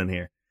think I'm running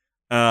here?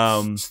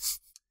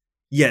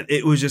 Yeah,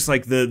 it was just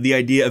like the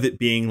idea of it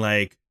being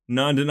like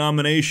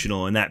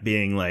non-denominational and that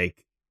being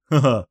like,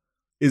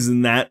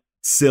 isn't that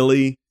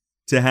silly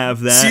to have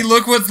that? See,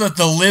 look what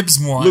the libs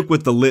want. Look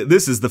what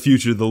this is the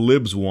future the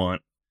libs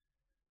want.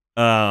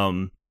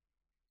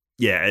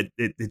 Yeah,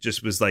 it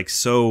just was like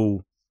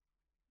so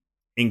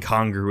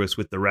incongruous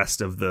with the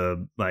rest of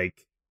the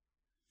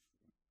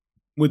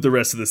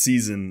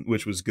season,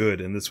 which was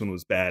good, and this one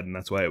was bad, and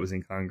that's why it was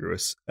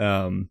incongruous.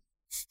 That's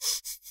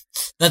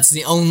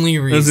the only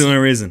reason. That's the only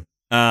reason.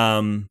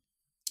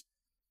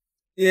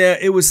 Yeah,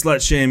 it was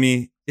slut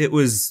shamey. It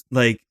was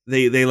like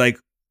they like,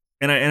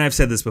 and I've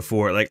said this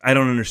before. Like, I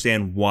don't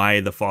understand why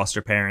the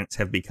foster parents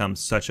have become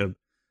such a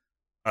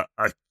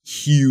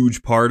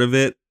huge part of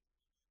it.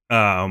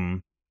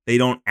 They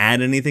don't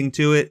add anything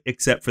to it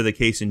except for the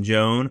Case and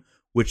Joan,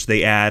 which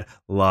they add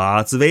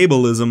lots of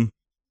ableism,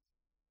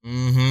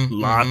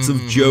 lots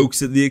of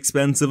jokes at the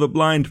expense of a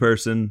blind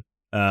person.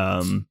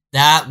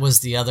 That was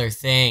the other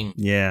thing.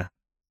 Yeah.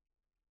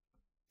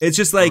 It's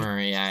just like,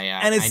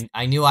 yeah. And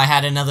I knew I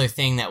had another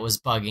thing that was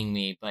bugging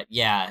me, but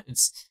yeah,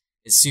 it's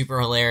super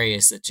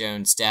hilarious that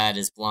Joan's dad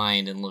is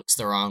blind and looks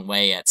the wrong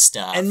way at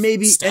stuff. And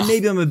maybe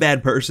I'm a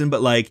bad person,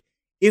 but like,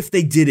 if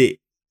they did it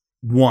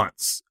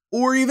once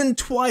or even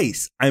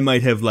twice, I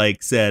might have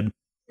like said,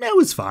 that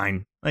was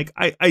fine. Like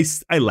I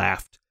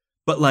laughed,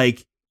 but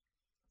like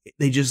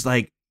they just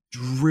like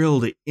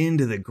drilled it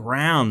into the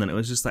ground, and it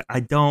was just like,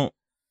 I think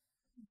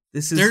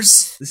there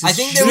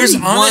was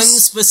one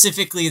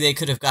specifically they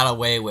could have got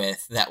away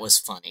with that was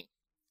funny.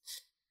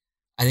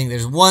 I think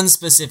there's one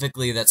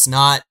specifically that's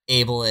not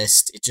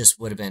ableist. It just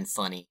would have been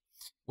funny,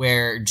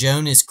 where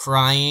Joan is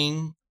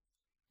crying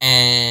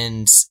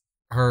and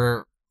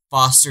her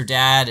foster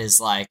dad is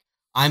like,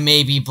 I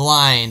may be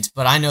blind,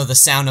 but I know the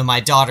sound of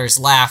my daughter's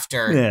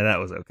laughter. Yeah, that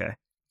was okay.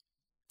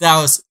 That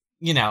was,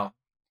 you know.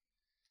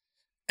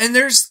 And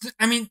there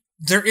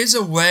is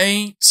a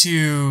way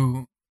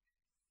to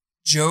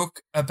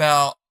joke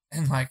about,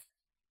 and like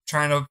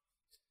trying to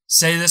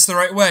say this the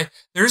right way.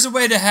 There's a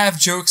way to have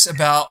jokes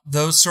about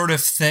those sort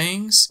of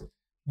things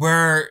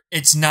where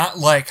it's not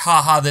like,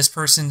 haha, this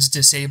person's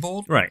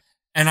disabled. Right.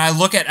 And I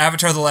look at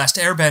Avatar: The Last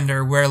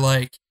Airbender where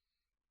like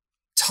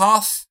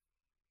Toph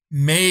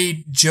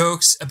made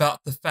jokes about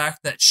the fact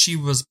that she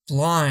was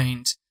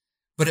blind,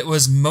 but it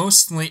was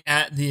mostly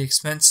at the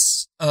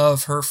expense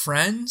of her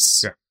friends.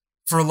 Sure.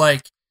 For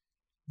like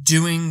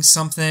doing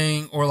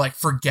something or like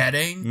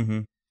forgetting. Mm-hmm.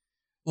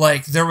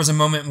 Like there was a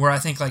moment where I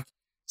think like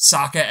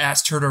Sokka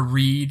asked her to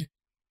read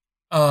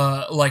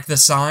like the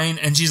sign,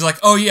 and she's like,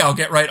 oh yeah, I'll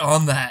get right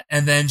on that.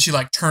 And then she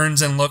like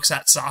turns and looks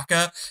at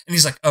Sokka, and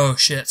he's like, oh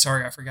shit,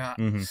 sorry, I forgot.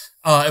 Mm-hmm.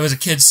 It was a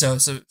kid's show,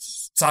 so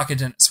Sokka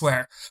didn't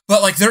swear.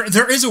 But like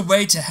there is a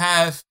way to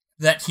have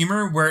that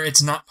humor where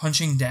it's not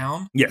punching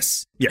down.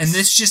 Yes. And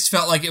this just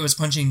felt like it was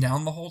punching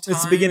down the whole time.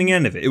 It's the beginning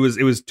end of it. It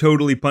was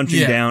totally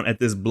punching Yeah. down at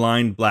this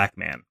blind black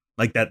man.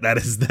 Like that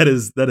is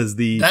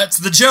the That's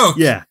the joke.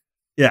 Yeah.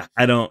 Yeah.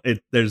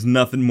 There's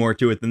nothing more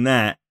to it than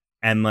that.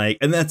 And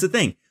that's the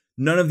thing.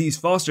 None of these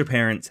foster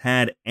parents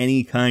had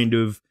any kind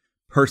of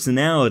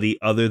personality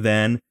other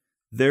than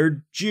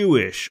they're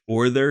Jewish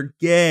or they're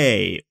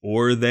gay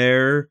or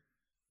they're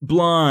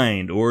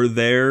blind or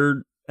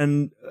they're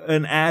an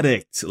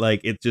addict.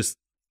 Like it just,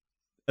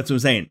 that's what I'm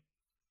saying.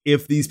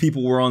 If these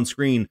people were on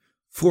screen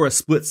for a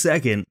split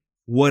second,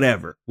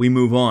 whatever, we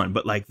move on.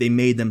 But like they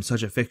made them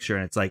such a fixture,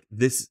 and it's like,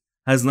 this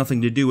has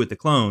nothing to do with the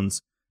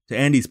clones. To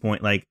Andy's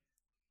point, like,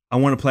 I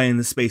want to play in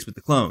this space with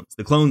the clones.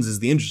 The clones is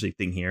the interesting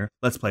thing here.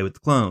 Let's play with the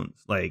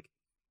clones. Like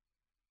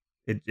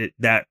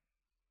that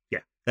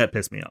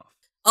pissed me off.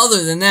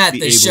 Other than that,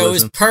 the show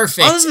is ableism.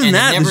 perfect. Other than and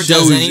that, it never the show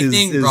does is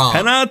anything wrong.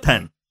 10 out of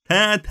 10. 10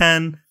 out of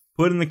 10.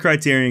 Put in the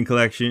Criterion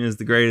Collection is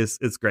the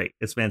greatest. It's great.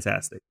 It's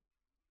fantastic.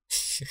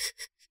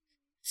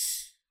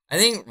 I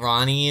think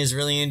Ronnie is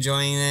really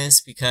enjoying this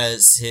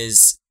because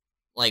his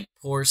like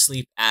poor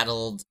sleep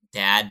addled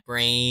dad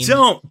brain.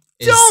 Don't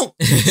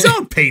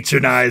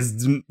patronize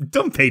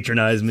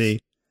me.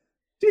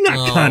 Do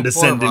not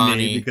condescend to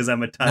me because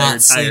I'm a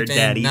tired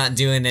daddy. Not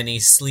doing any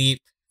sleep,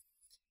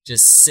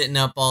 just sitting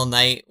up all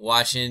night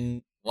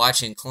watching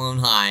Clone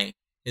High.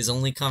 His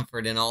only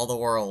comfort in all the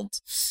world.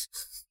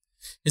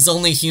 His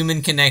only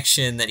human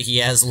connection that he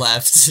has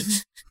left.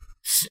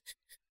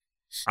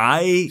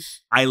 I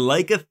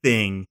like a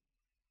thing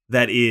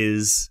that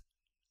is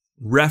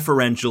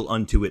referential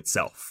unto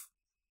itself.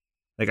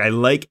 Like, I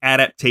like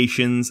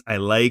adaptations. I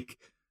like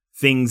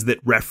things that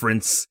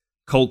reference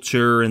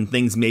culture and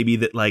things maybe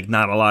that like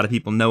not a lot of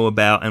people know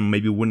about and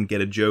maybe wouldn't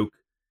get a joke,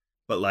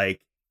 but like,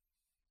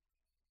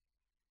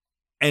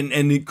 and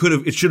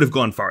it should have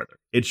gone farther.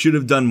 It should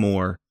have done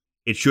more.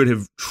 It should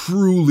have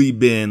truly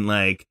been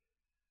like,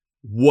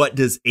 what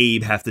does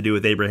Abe have to do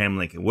with Abraham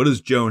Lincoln? What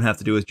does Joan have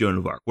to do with Joan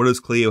of Arc? What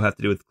does Cleo have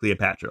to do with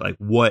Cleopatra? Like,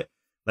 what?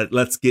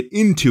 Let's get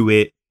into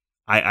it.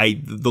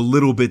 The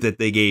little bit that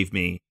they gave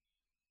me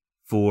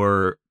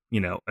for,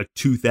 a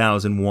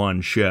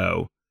 2001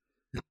 show,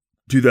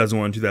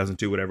 2001,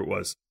 2002, whatever it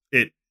was,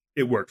 it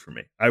worked for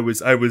me. I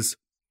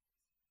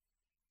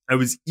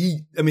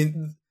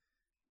mean,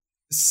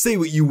 say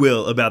what you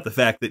will about the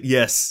fact that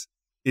yes,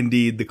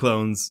 indeed, the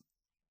clones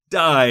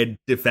died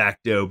de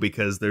facto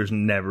because there's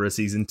never a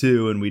season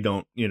 2 and we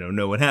don't,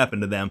 know what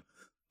happened to them.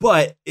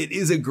 But it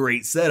is a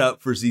great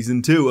setup for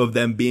season 2 of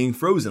them being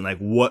frozen. Like,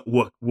 what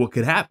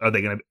could happen? Are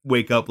they going to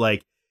wake up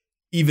like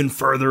even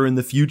further in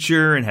the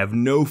future and have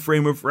no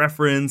frame of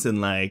reference? And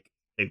like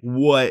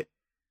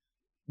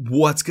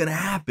what's going to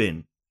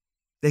happen?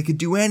 They could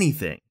do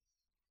anything.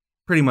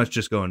 Pretty much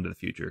just go into the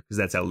future because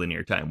that's how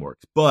linear time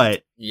works.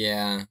 But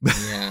yeah.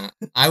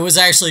 I was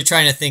actually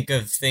trying to think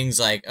of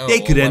things like, they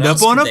could end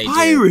up on a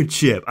pirate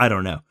ship. I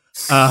don't know.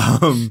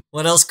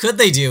 What else could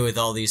they do with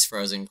all these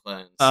frozen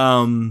clones?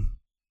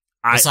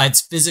 Besides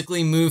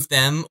physically move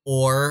them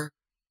or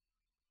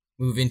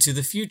move into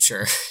the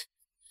future.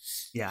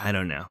 Yeah, I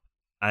don't know.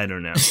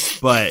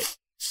 But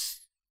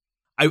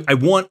I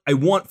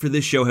want for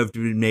this show have to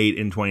be made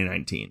in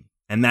 2019.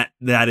 And that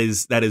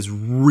is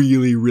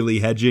really, really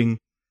hedging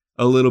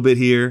a little bit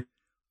here.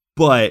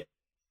 But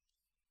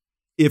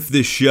if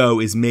this show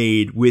is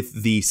made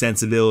with the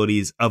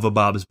sensibilities of a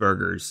Bob's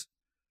Burgers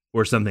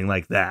or something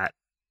like that,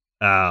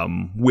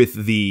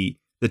 with the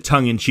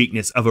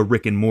tongue-in-cheekness of a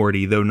Rick and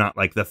Morty, though not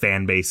like the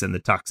fan base and the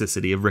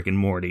toxicity of Rick and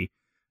Morty,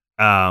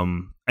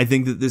 I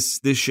think that this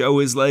show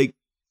is like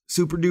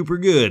super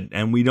duper good,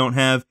 and we don't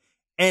have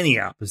any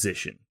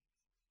opposition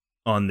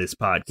on this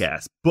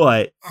podcast.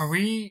 But are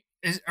we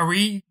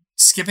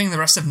skipping the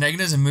rest of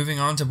negatives and moving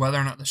on to whether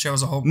or not the show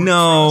as a whole works?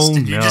 No,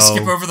 Did you just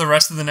skip over the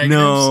rest of the negatives?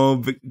 No,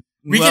 but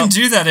we can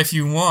do that if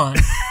you want.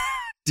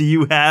 Do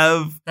you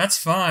have? That's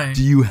fine.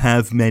 Do you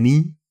have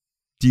many?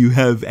 Do you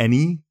have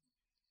any?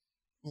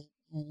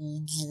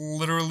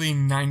 literally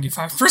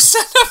 95%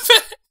 of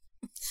it.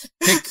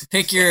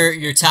 Pick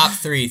your top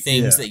 3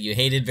 things that you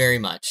hated very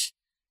much.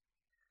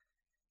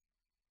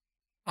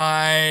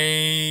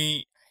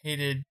 I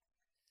hated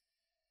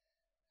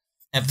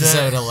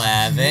episode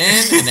 11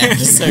 and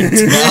episode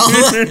 12.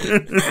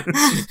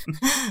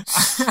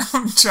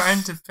 I'm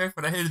trying to pick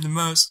what I hated the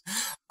most.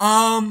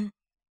 I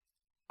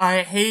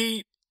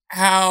hate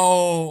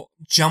how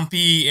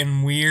jumpy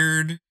and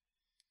weird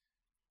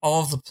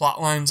all of the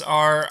plot lines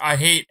are. I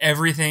hate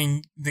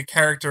everything the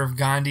character of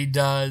Gandhi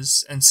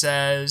does and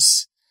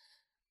says,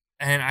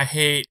 and I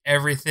hate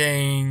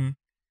everything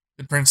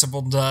the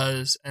principal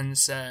does and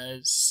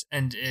says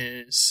and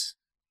is.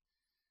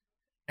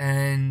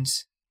 And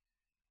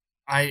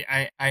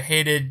I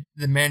hated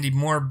the Mandy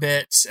Moore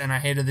bits, and I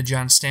hated the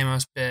John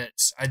Stamos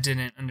bits. I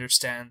didn't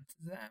understand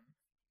them.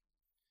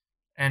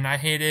 And I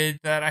hated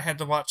that I had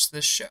to watch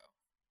this show.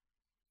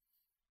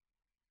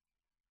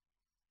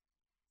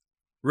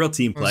 Real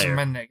team Those are player.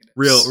 my negatives.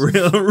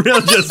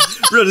 Real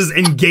just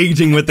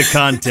engaging with the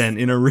content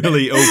in a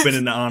really open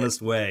and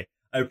honest way.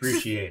 I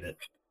appreciate it.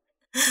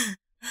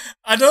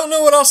 I don't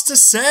know what else to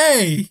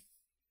say.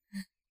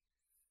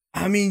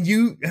 I mean,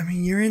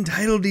 you're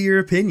entitled to your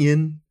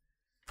opinion.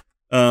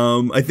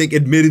 I think,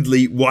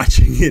 admittedly,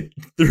 watching it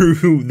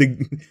through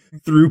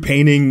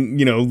painting,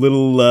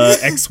 little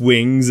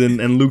X-wings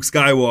and Luke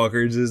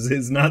Skywalkers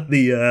is not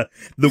the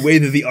way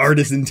that the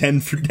artist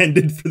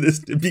intended for this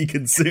to be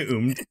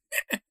consumed.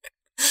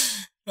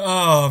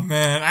 Oh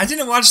man, I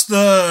didn't watch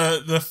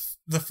the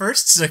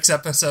first 6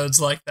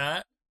 episodes like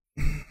that.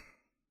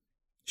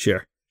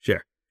 Sure.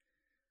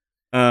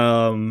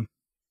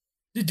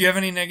 Did you have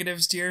any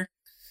negatives, dear?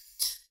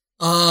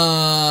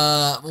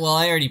 Well,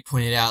 I already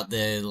pointed out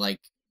the,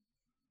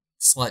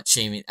 slut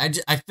shaming. I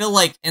feel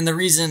like, and the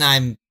reason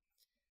I'm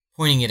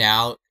pointing it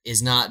out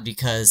is not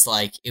because,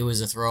 it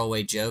was a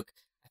throwaway joke.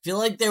 I feel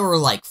like there were,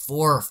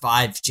 4 or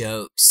 5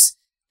 jokes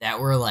that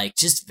were,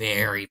 just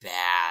very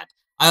bad.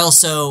 I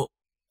also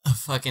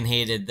fucking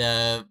hated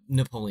the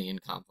Napoleon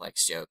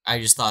complex joke. I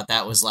just thought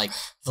that was,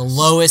 the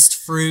lowest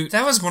fruit.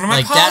 That was one of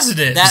my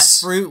positives. That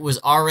fruit was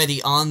already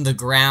on the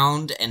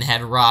ground and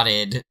had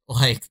rotted.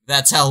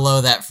 That's how low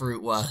that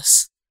fruit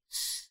was.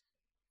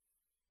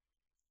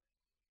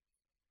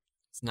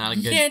 It's not a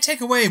good... You can't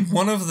take away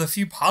one of the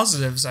few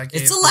positives I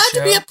gave. It's allowed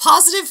to be a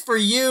positive for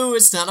you.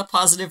 It's not a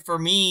positive for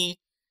me.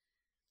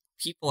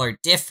 People are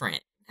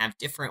different, have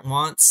different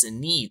wants and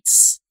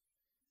needs.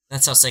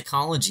 That's how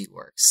psychology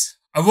works.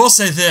 I will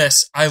say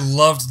this, I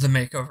loved the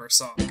makeover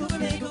song.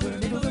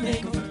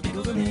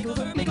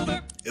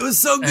 It was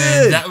so good.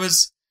 And that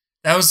was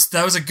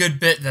a good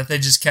bit that they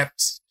just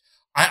kept.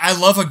 I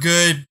love a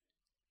good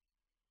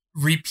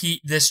repeat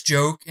this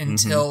joke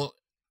until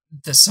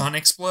the sun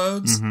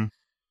explodes. Mm-hmm.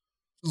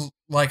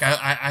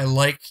 I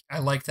like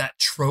that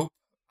trope.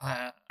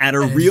 At a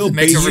real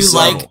basic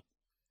level.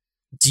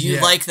 Do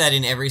you like that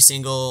in every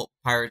single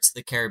Pirates of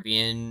the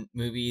Caribbean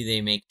movie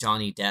they make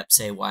Johnny Depp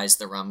say, "Why's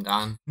the rum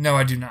gone?" No,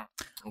 I do not.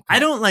 Okay. I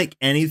don't like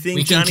anything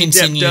we Johnny can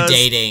continue Depp does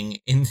dating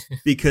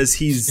because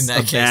he's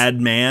a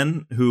bad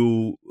man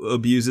who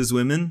abuses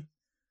women.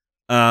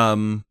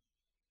 But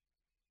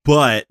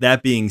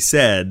that being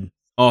said,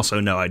 also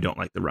no, I don't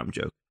like the rum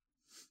joke.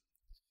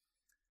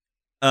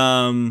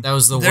 That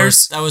was the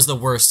worst. That was the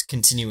worst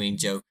continuing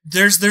joke.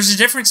 There's a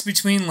difference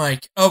between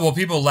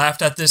people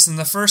laughed at this in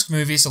the first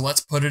movie, so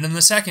let's put it in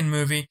the second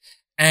movie,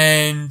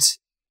 and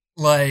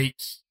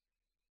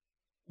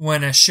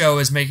when a show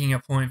is making a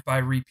point by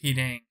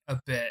repeating a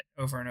bit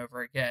over and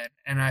over again.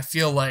 And I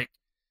feel like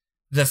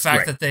the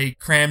fact that they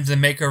crammed the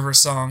makeover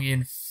song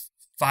in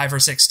 5 or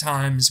 6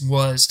 times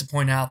was to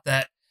point out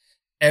that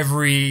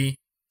every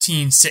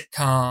teen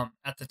sitcom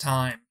at the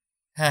time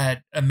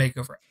had a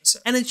makeover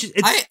episode. And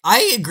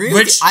I agree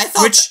with you. I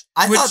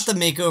thought the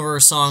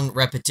makeover song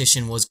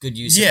repetition was good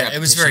use of repetition. It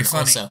was very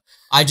funny. Also.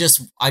 I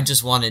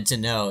just wanted to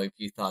know if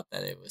you thought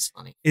that it was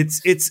funny. It's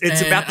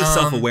about the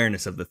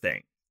self-awareness of the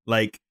thing.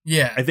 I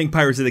think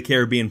Pirates of the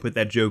Caribbean put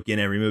that joke in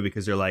every movie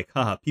because they're like,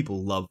 haha,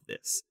 people love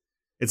this.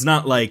 It's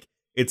not like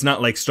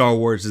Star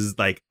Wars is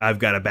I've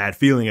got a bad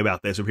feeling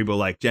about this, or people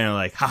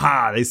generally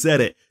haha, they said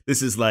it.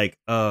 This is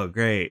oh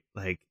great,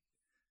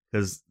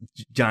 because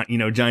Johnny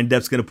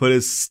Depp's gonna put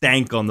his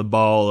stank on the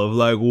ball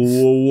of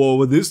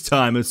whoa, this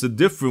time it's a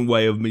different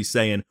way of me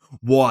saying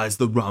why's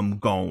the rum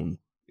gone.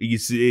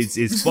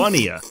 It's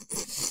funnier.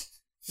 It's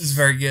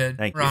very good.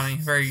 Thank Ronnie,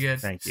 you. very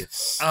good. Thank you.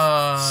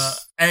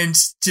 And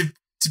to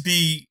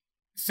be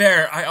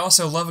fair, I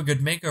also love a good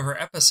makeover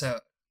episode.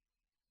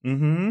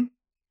 Mm-hmm.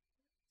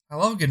 I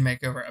love a good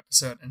makeover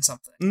episode in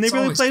something. And they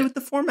really played with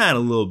the format a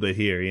little bit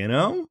here,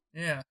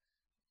 Yeah.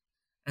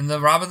 And the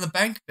Robbing the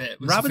Bank bit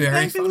was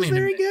very funny. Was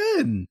very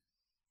good.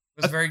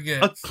 It was very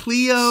good. A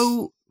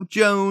Cleo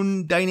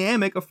Joan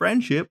dynamic, a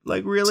friendship,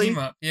 really team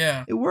up.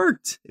 Yeah, it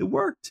worked.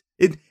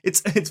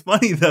 It's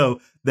funny though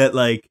that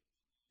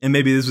and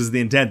maybe this was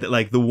the intent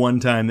that the one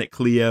time that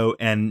Cleo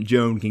and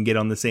Joan can get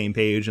on the same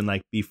page and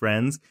be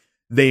friends,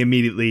 they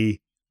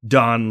immediately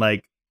don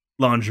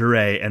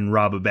lingerie and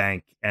rob a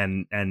bank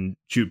and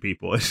shoot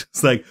people. It's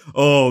just like,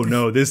 oh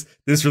no, this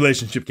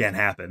relationship can't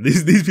happen.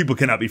 These people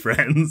cannot be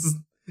friends.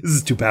 This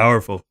is too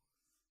powerful.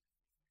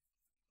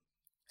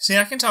 See,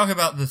 I can talk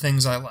about the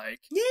things I like.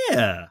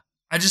 Yeah.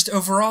 I just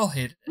overall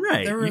hated it.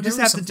 Right. You just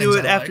have to do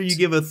it after you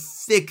give a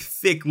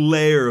thick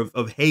layer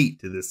of hate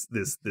to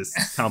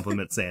this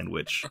compliment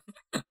sandwich.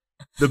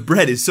 The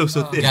bread is so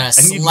thin. You gotta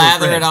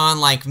slather it on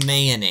like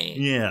mayonnaise.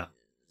 Yeah.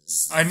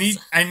 I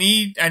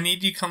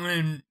need you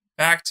coming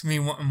back to me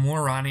wanting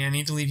more, Ronnie. I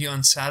need to leave you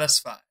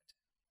unsatisfied.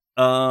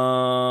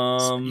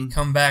 So you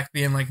come back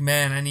being like,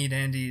 man, I need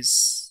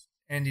Andy's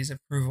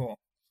approval.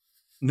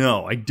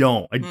 No, I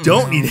don't. I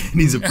don't need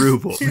Andy's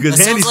approval because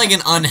that sounds like an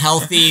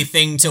unhealthy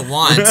thing to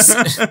want.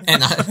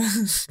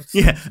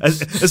 Yeah,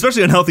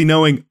 especially unhealthy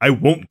knowing I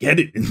won't get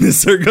it in this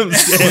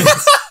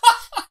circumstance.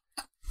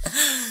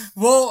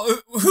 Well,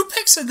 who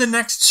picks the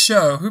next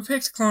show? Who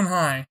picked Clone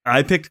High?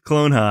 I picked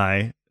Clone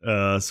High.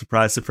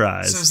 Surprise. So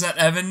is that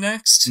Evan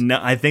next?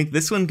 No, I think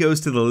this one goes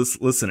to the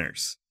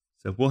listeners.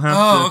 So we'll have.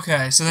 Oh,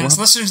 okay. So then it's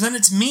listeners. Then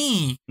it's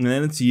me. And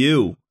then it's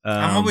you.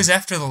 I'm always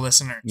after the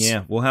listeners.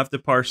 Yeah, we'll have to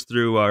parse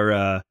through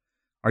our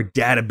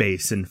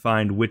database and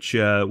find which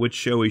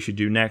show we should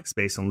do next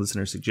based on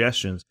listener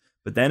suggestions.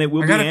 But then it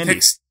will be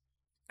Andy.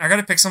 I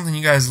gotta pick something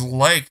you guys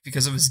like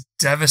because it was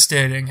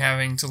devastating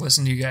having to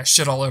listen to you guys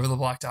shit all over the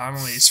Black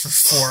Donnellys for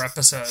 4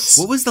 episodes.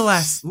 What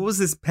was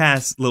this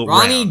past little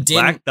Ronnie round?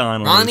 didn't. Black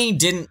Donnelly. Ronnie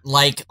didn't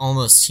like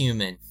Almost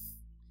Human.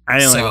 I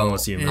didn't like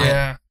Almost Human.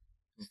 Yeah,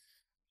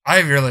 I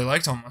really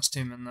liked Almost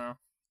Human though.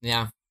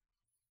 Yeah.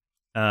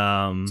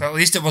 So at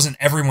least it wasn't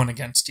everyone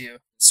against you.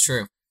 It's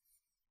true.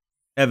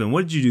 Evan,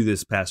 what did you do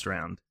this past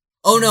round?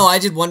 Oh no, I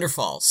did Wonder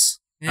Falls.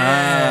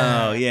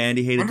 Yeah. Oh yeah,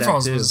 Andy hated Wonder that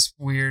Falls too. was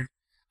weird.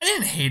 I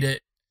didn't hate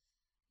it.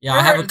 Yeah,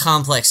 I have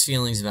complex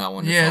feelings about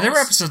Wonder Falls. Yeah, there were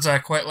episodes I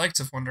quite liked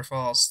of Wonder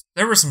Falls.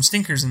 There were some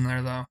stinkers in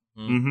there though.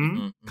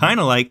 Mm-hmm.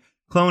 Kind of like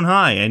Clone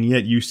High, and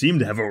yet you seem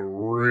to have a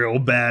real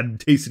bad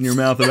taste in your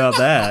mouth about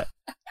that.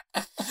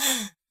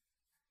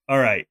 All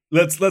right,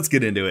 let's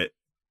get into it.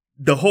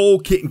 The whole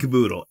kit and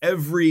caboodle,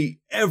 every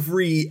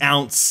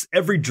ounce,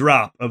 every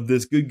drop of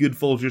this good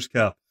Folgers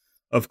cup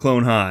of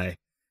Clone High.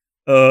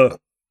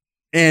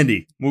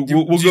 Andy, we'll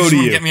go to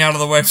you. Get me out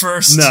of the way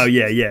first. No,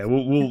 yeah.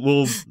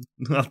 We'll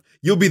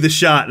you'll be the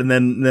shot, and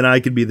then I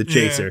could be the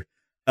chaser.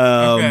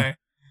 Yeah. Okay.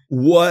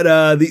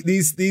 What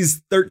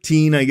these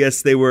 13, I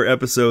guess they were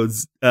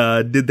episodes.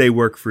 Did they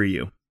work for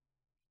you?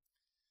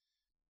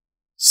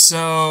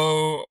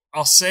 So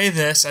I'll say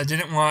this: I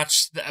didn't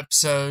watch the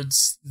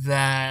episodes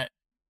that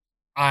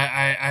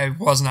I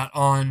was not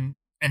on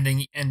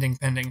ending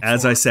pending.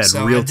 As I said,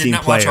 so real team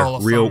player.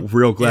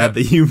 Real glad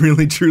that you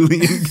really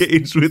truly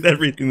engaged with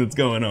everything that's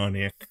going on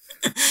here.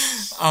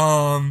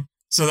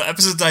 So the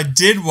episodes I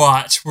did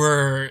watch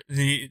were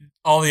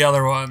all the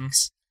other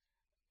ones,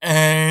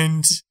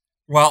 and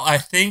while I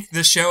think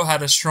the show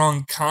had a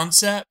strong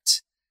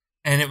concept,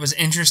 and it was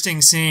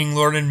interesting seeing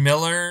Lord and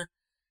Miller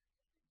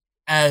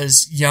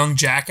as young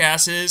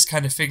jackasses,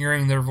 kind of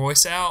figuring their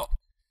voice out.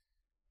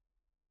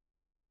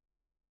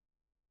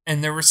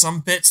 And there were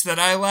some bits that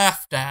I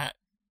laughed at.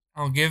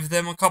 I'll give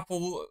them a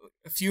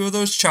few of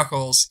those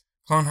chuckles.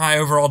 Clone High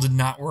overall did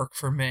not work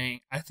for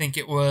me. I think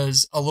it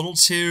was a little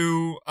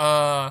too,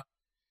 I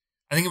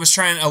think it was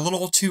trying a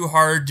little too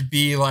hard to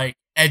be like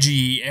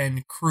edgy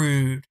and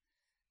crude.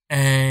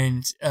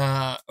 And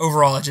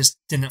overall it just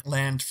didn't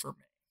land for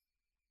me.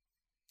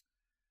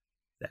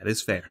 That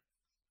is fair.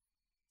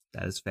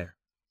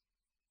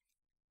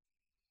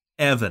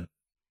 Evan.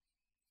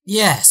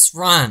 Yes,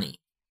 Ronnie.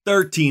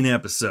 13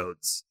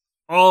 episodes.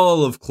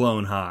 All of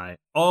Clone High.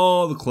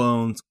 All the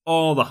clones.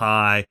 All the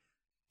high.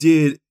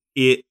 Did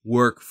it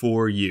work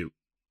for you?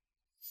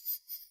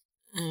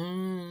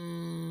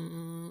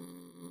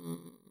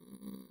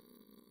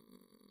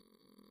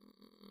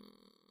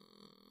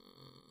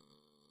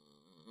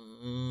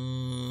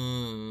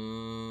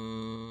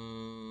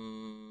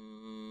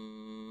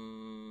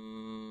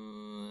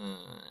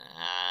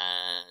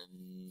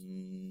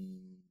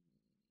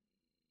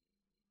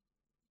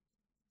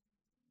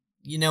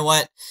 You know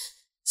what?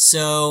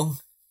 So,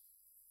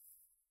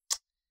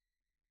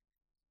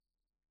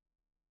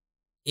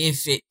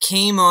 if it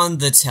came on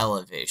the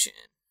television,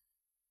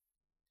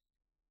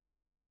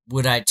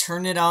 would I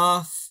turn it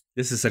off?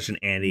 This is such an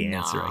Andy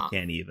answer. I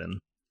can't even.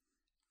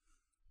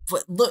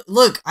 But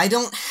look, I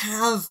don't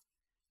have,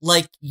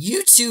 like,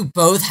 you two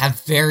both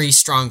have very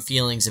strong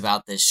feelings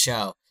about this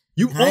show.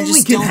 You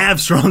only can have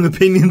strong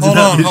opinions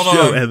about this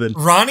show, Evan.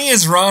 Ronnie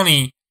is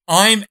Ronnie.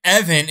 I'm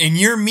Evan, and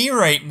you're me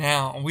right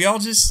now. We all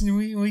just,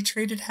 we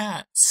traded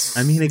hats.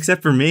 I mean,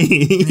 except for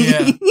me.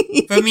 Yeah.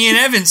 But me and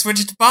Evan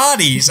switched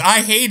bodies.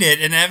 I hate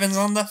it, and Evan's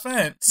on the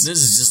fence.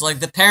 This is just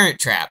like the Parent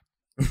Trap.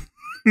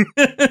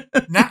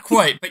 Not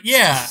quite, but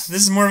yeah.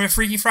 This is more of a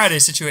Freaky Friday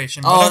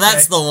situation. Oh, okay.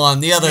 That's the one.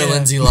 The other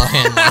Lindsay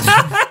Lohan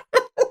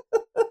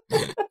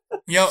one.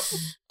 Yep.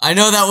 I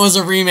know that was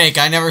a remake.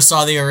 I never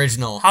saw the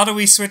original. How do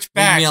we switch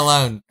back? Leave me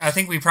alone. I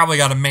think we probably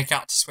got to make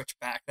out to switch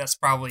back. That's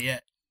probably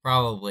it.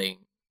 Probably.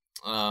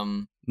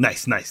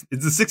 Nice.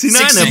 It's a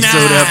 69 69.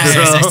 episode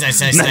after all.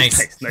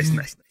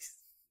 Nice.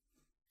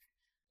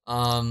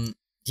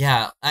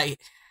 Yeah, I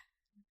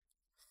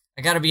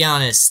gotta be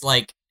honest,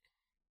 like,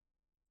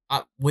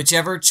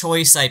 whichever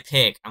choice I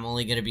pick, I'm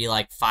only gonna be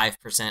like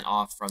 5%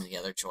 off from the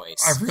other choice.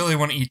 I really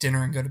want to eat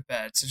dinner and go to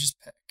bed, so just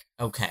pick.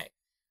 Okay.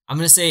 I'm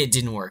gonna say it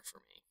didn't work for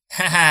me.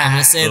 I'm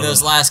gonna say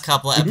those last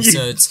couple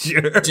episodes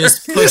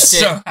just pushed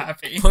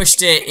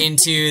it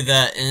into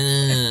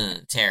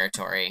the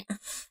territory.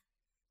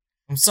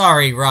 I'm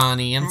sorry,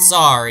 Ronnie. I'm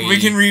sorry. We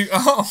can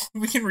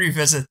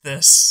revisit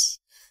this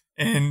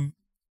in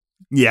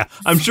Yeah,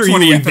 I'm sure you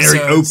 20 would be very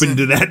episodes. open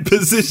to that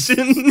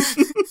position.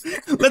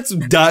 Let's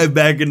dive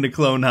back into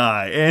Clone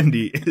High.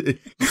 Andy,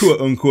 quote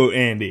unquote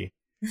Andy.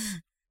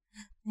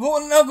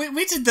 Well, no,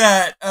 we did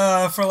that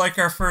for like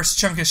our first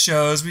chunk of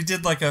shows. We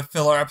did like a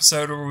filler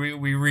episode where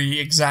we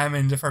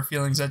re-examined if our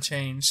feelings had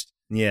changed.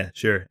 Yeah,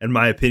 sure. And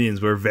my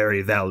opinions were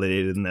very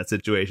validated in that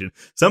situation.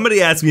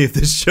 Somebody asked me if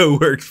this show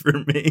worked for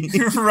me.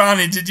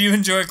 Ronnie, did you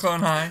enjoy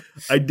Clone High?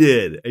 I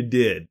did. I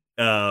did.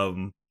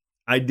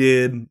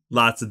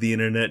 Lots of the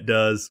internet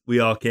does. We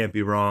all can't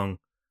be wrong.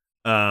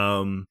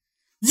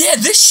 Yeah,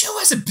 this show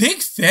has a big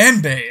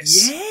fan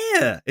base.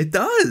 Yeah, it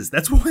does.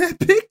 That's why I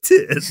picked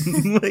it.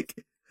 Like,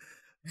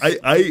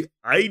 I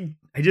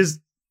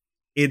just,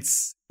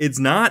 it's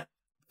not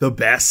the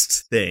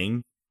best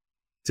thing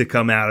to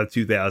come out of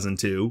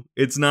 2002.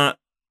 It's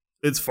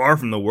far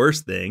from the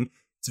worst thing.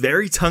 It's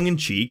very tongue in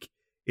cheek.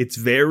 It's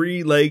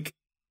very, like,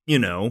 you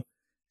know,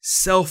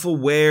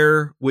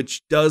 self-aware,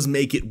 which does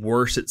make it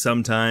worse at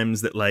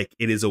sometimes, that like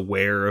it is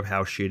aware of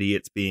how shitty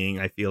it's being,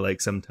 I feel like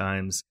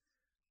sometimes.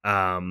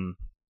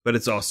 But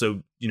it's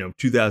also, you know,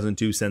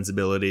 2002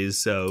 sensibilities,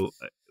 so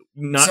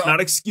not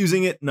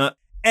excusing it.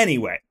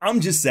 Anyway,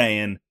 I'm just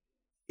saying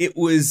it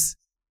was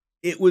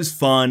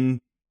fun.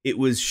 It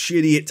was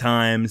shitty at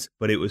times,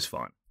 but it was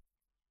fun.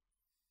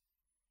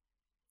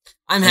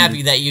 I'm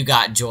happy that you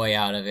got joy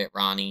out of it,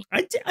 Ronnie.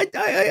 I do.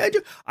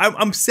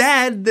 I'm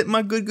sad that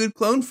my good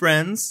clone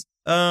friends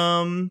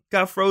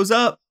got froze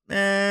up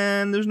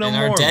and there's no and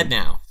more. And are dead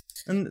now.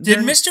 And did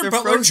Mr.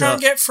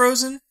 Butlertron get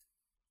frozen?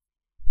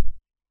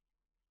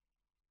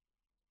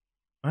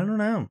 I don't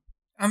know.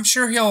 I'm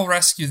sure he'll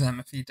rescue them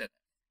if he did.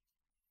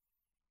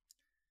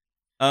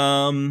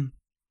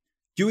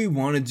 Do we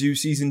want to do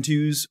season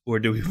 2s or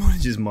do we want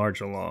to just march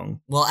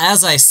along? Well,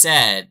 as I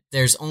said,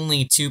 there's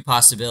only two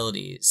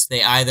possibilities.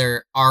 They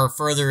either are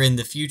further in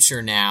the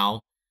future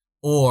now,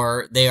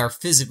 or they are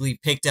physically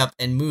picked up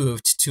and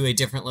moved to a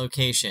different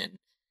location.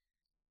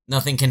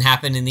 Nothing can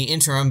happen in the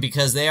interim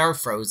because they are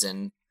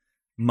frozen.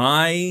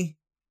 My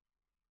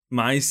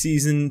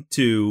season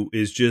 2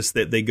 is just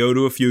that they go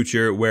to a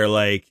future where,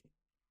 like,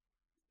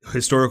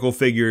 historical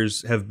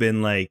figures have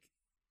been, like,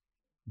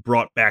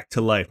 brought back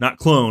to life. Not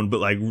cloned, but,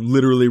 like,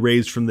 literally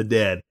raised from the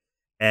dead.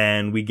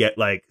 And we get,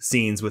 like,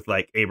 scenes with,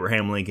 like,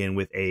 Abraham Lincoln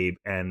with Abe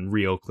and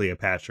real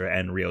Cleopatra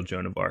and real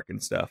Joan of Arc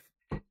and stuff.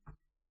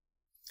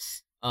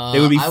 They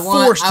would be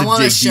forced to dig deeper into it. I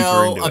want a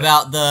show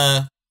about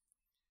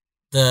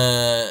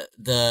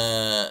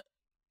the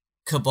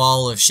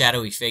cabal of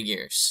shadowy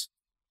figures.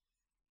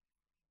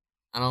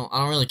 I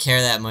don't really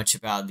care that much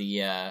about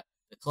the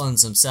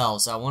clones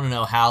themselves. I want to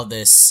know how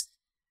this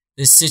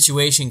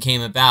situation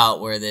came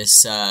about, where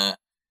this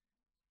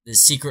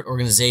secret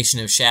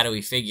organization of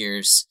shadowy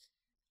figures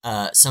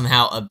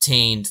somehow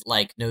obtained,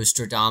 like,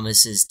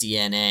 Nostradamus's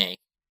DNA.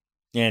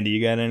 Andy,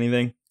 you got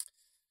anything?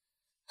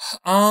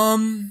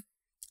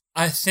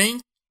 I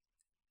think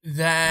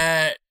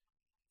that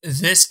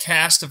this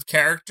cast of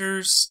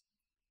characters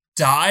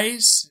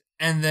dies,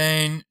 and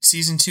then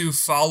season 2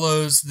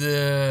 follows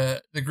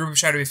the group of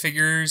shadowy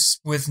figures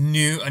with a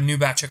new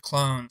batch of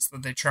clones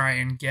that they try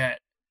and get,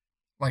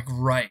 like,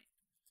 right.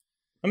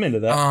 I'm into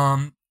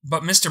that.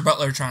 But Mr.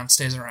 Butlertron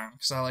stays around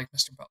because I like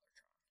Mr. Butlertron.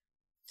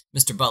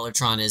 Mr.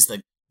 Butlertron is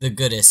the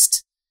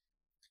goodest.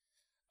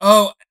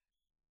 Oh,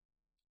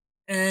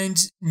 and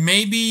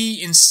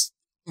maybe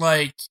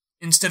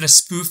instead of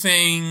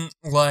spoofing,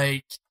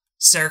 like,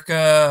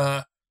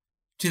 circa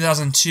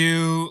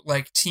 2002,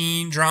 like,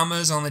 teen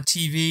dramas on the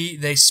TV,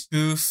 they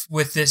spoof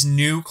with this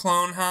new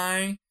Clone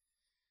High,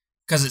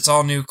 because it's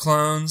all new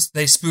clones.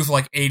 They spoof,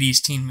 like,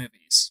 80s teen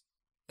movies.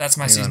 That's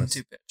my season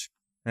 2 pitch.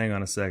 Hang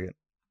on a second.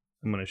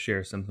 I'm going to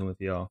share something with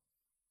y'all.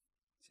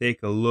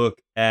 Take a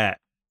look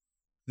at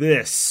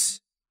this.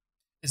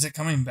 Is it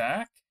coming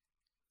back?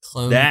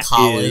 Clone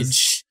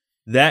College.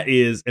 That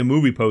is a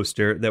movie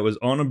poster that was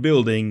on a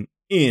building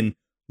in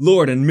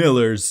Lord and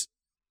Miller's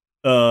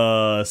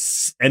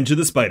Enter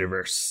the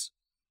Spider-Verse.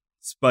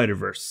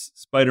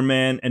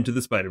 Spider-Man Enter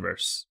the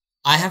Spider-Verse.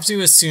 I have to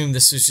assume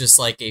this was just,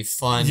 like, a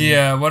fun, it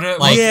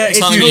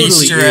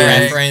tongue-in-cheek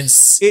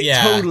reference. It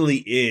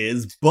totally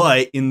is,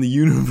 but in the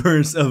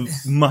universe of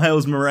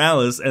Miles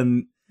Morales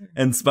and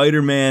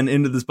Spider-Man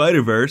Into the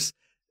Spider-Verse,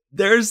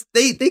 they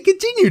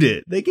continued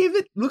it. They gave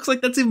it, looks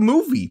like that's a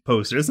movie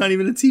poster. It's not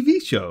even a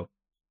TV show.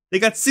 They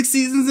got 6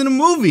 seasons in a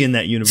movie in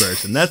that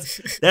universe, and that's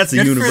a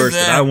universe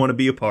that I want to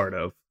be a part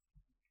of.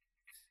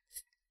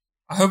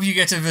 I hope you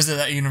get to visit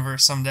that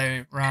universe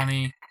someday,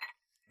 Ronnie.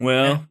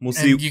 Well, we'll And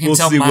see. you can We'll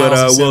tell see what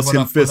Miles said, Wilson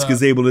 "What up, what Fisk up?"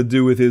 is able to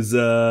do with his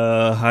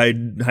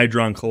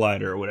Hydron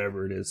Collider or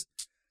whatever it is.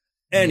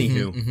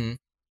 Anywho, Mhm.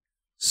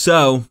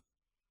 so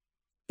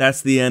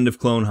that's the end of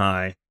Clone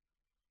High.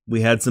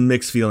 We had some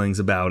mixed feelings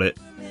about it.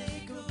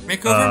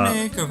 Makeover.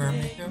 I'm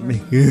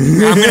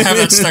gonna have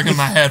that stuck in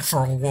my head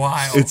for a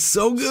while. It's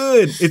so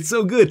good. It's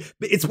so good.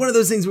 But it's one of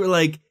those things where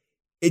like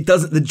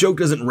the joke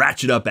doesn't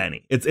ratchet up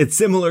any. It's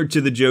similar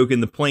to the joke in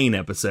the plane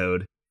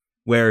episode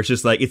where it's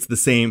just like it's the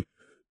same.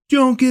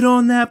 Don't get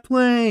on that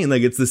plane.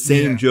 Like it's the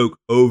same joke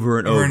over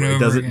and over.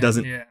 It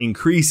doesn't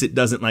increase. It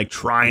doesn't like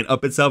try and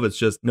up itself. It's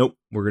just nope.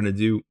 We're gonna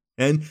do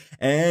and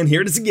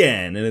here it is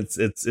again. And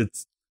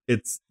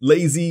it's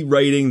lazy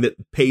writing that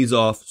pays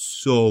off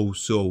so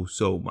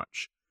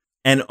much.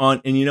 And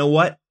you know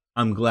what?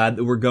 I'm glad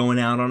that we're going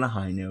out on a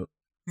high note.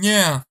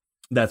 Yeah.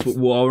 That's what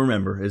we'll all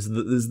remember is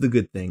the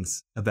good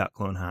things about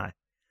Clone High.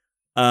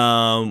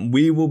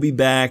 We will be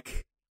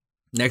back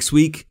next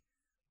week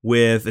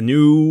with a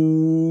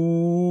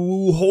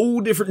new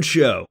whole different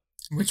show.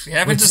 Which we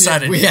haven't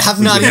decided. We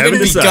have not even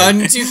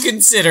begun to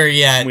consider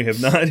yet. We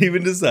have not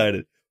even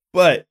decided.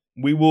 But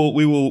we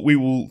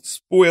will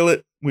spoil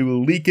it. We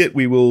will leak it.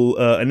 We will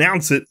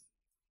announce it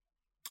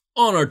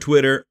on our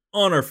Twitter,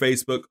 on our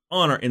Facebook,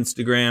 on our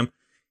Instagram.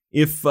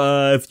 If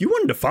you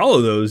wanted to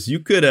follow those, you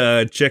could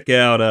check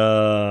out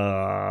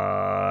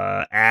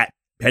at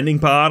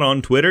PendingPod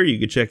on Twitter. You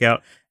could check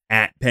out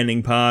at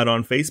PendingPod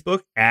on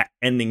Facebook, at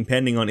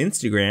EndingPending on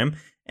Instagram.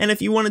 And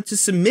if you wanted to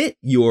submit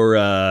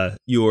your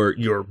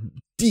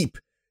deep,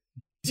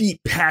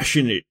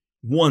 passionate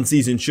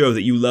one-season show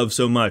that you love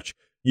so much,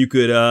 you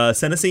could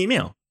send us an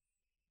email,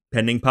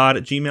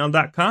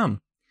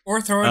 pendingpod@gmail.com.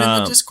 Or throw it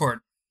in the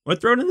Discord. Or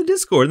throw it in the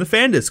Discord, in the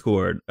fan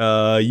Discord.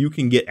 You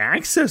can get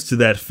access to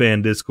that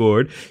fan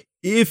Discord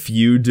if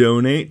you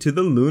donate to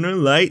the Lunar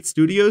Light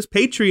Studios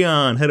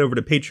Patreon. Head over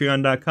to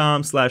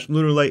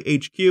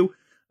patreon.com/LunarlightHQ.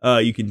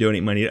 You can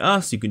donate money to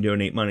us. You can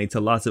donate money to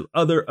lots of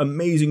other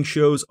amazing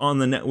shows on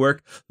the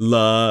network,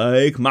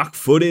 like Mock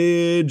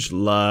Footage,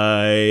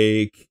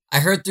 like...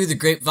 I heard through the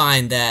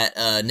grapevine that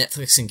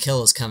Netflix and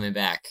Kill is coming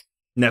back.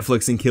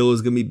 Netflix and Kill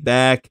is going to be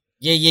back.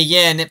 Yeah,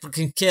 Netflix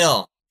and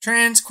Kill.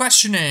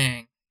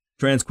 Transquestioning.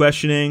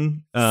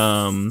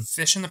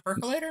 Fish in the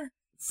Percolator?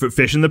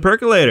 Fish in the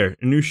Percolator,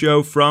 a new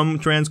show from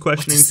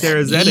Transquestioning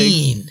Sarah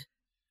Zettig.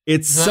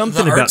 It's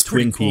something about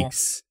Twin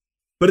Peaks.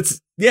 But it's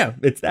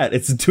that.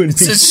 It's a Twin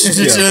Peaks. It's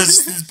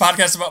just a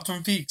podcast about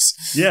Twin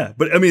Peaks. Yeah,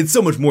 but I mean, it's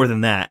so much more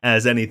than that,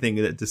 as anything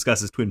that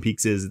discusses Twin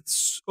Peaks is.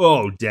 It's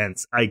so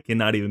dense. I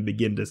cannot even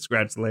begin to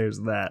scratch the layers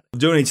of that.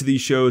 Donate to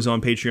these shows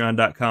on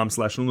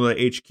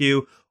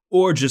patreon.com/LunarlightHQ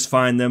or just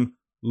find them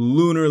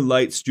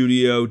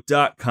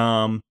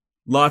lunarlightstudio.com.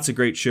 Lots of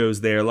great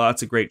shows there.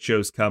 Lots of great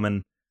shows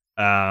coming.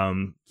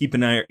 Keep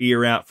an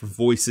ear out for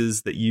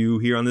voices that you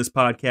hear on this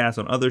podcast,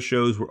 on other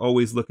shows. We're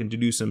always looking to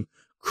do some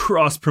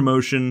cross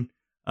promotion.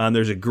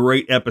 There's a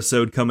great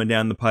episode coming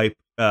down the pipe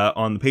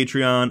on the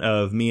Patreon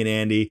of me and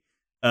Andy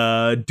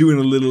doing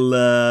a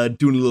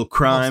little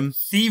crime,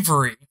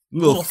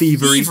 little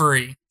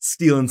thievery,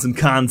 stealing some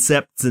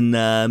concepts and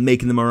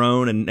making them our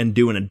own, and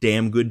doing a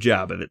damn good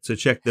job of it. So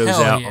check those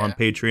out on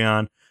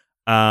Patreon.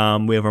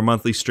 We have our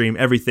monthly stream,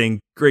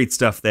 everything, great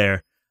stuff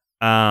there.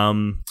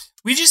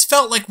 We just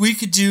felt like we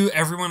could do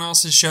everyone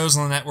else's shows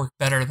on the network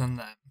better than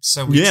them,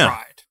 so we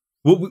tried.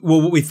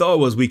 What we thought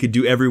was we could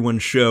do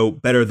everyone's show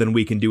better than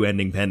we can do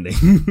Ending Pending.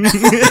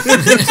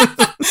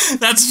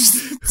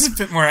 That's a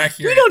bit more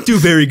accurate. We don't do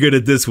very good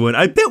at this one.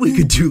 I bet we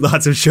could do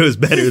lots of shows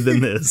better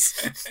than this.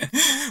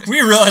 We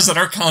realized that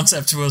our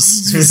concept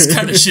was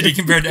kind of shitty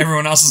compared to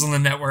everyone else's on the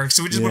network,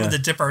 so we just wanted to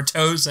dip our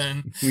toes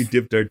in. We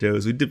dipped our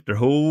toes. We dipped our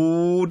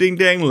whole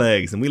ding-dang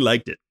legs, and we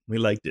liked it.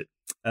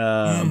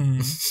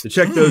 So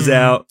check those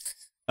out.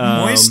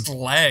 Moist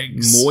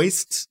legs.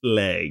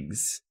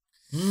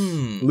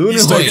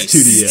 Lunar Light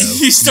Studio.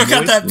 You still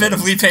got that bit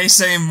of Lee Pace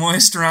saying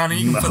moist, Ronnie.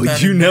 You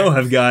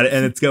I've got it,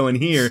 and it's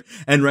going here.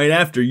 And right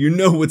after, you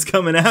know what's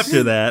coming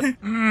after that.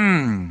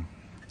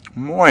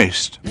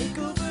 Moist.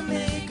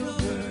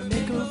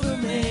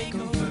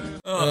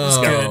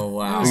 Oh,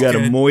 wow. We got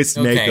a moist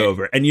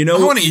makeover. And you know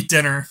I want to eat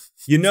dinner.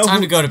 You know, it's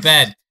time to go to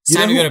bed. It's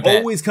time to go to bed.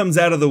 Always comes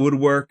out of the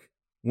woodwork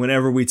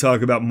whenever we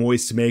talk about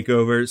moist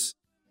makeovers.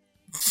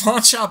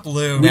 Pawn Shop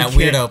Lou. That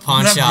weirdo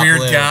Pawn Shop Lou. That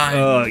weird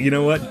guy. You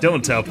know what?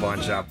 Don't tell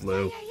Pawn Shop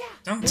Lou.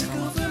 Don't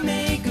tell him.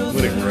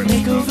 Makeover.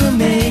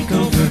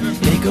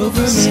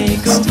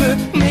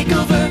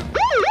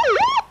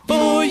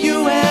 For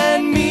you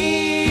and me.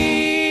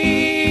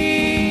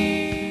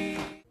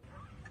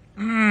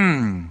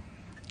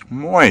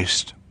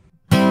 Moist.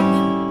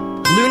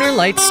 Lunar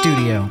Light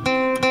Studio.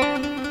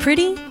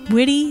 Pretty,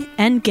 witty,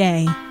 and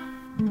gay.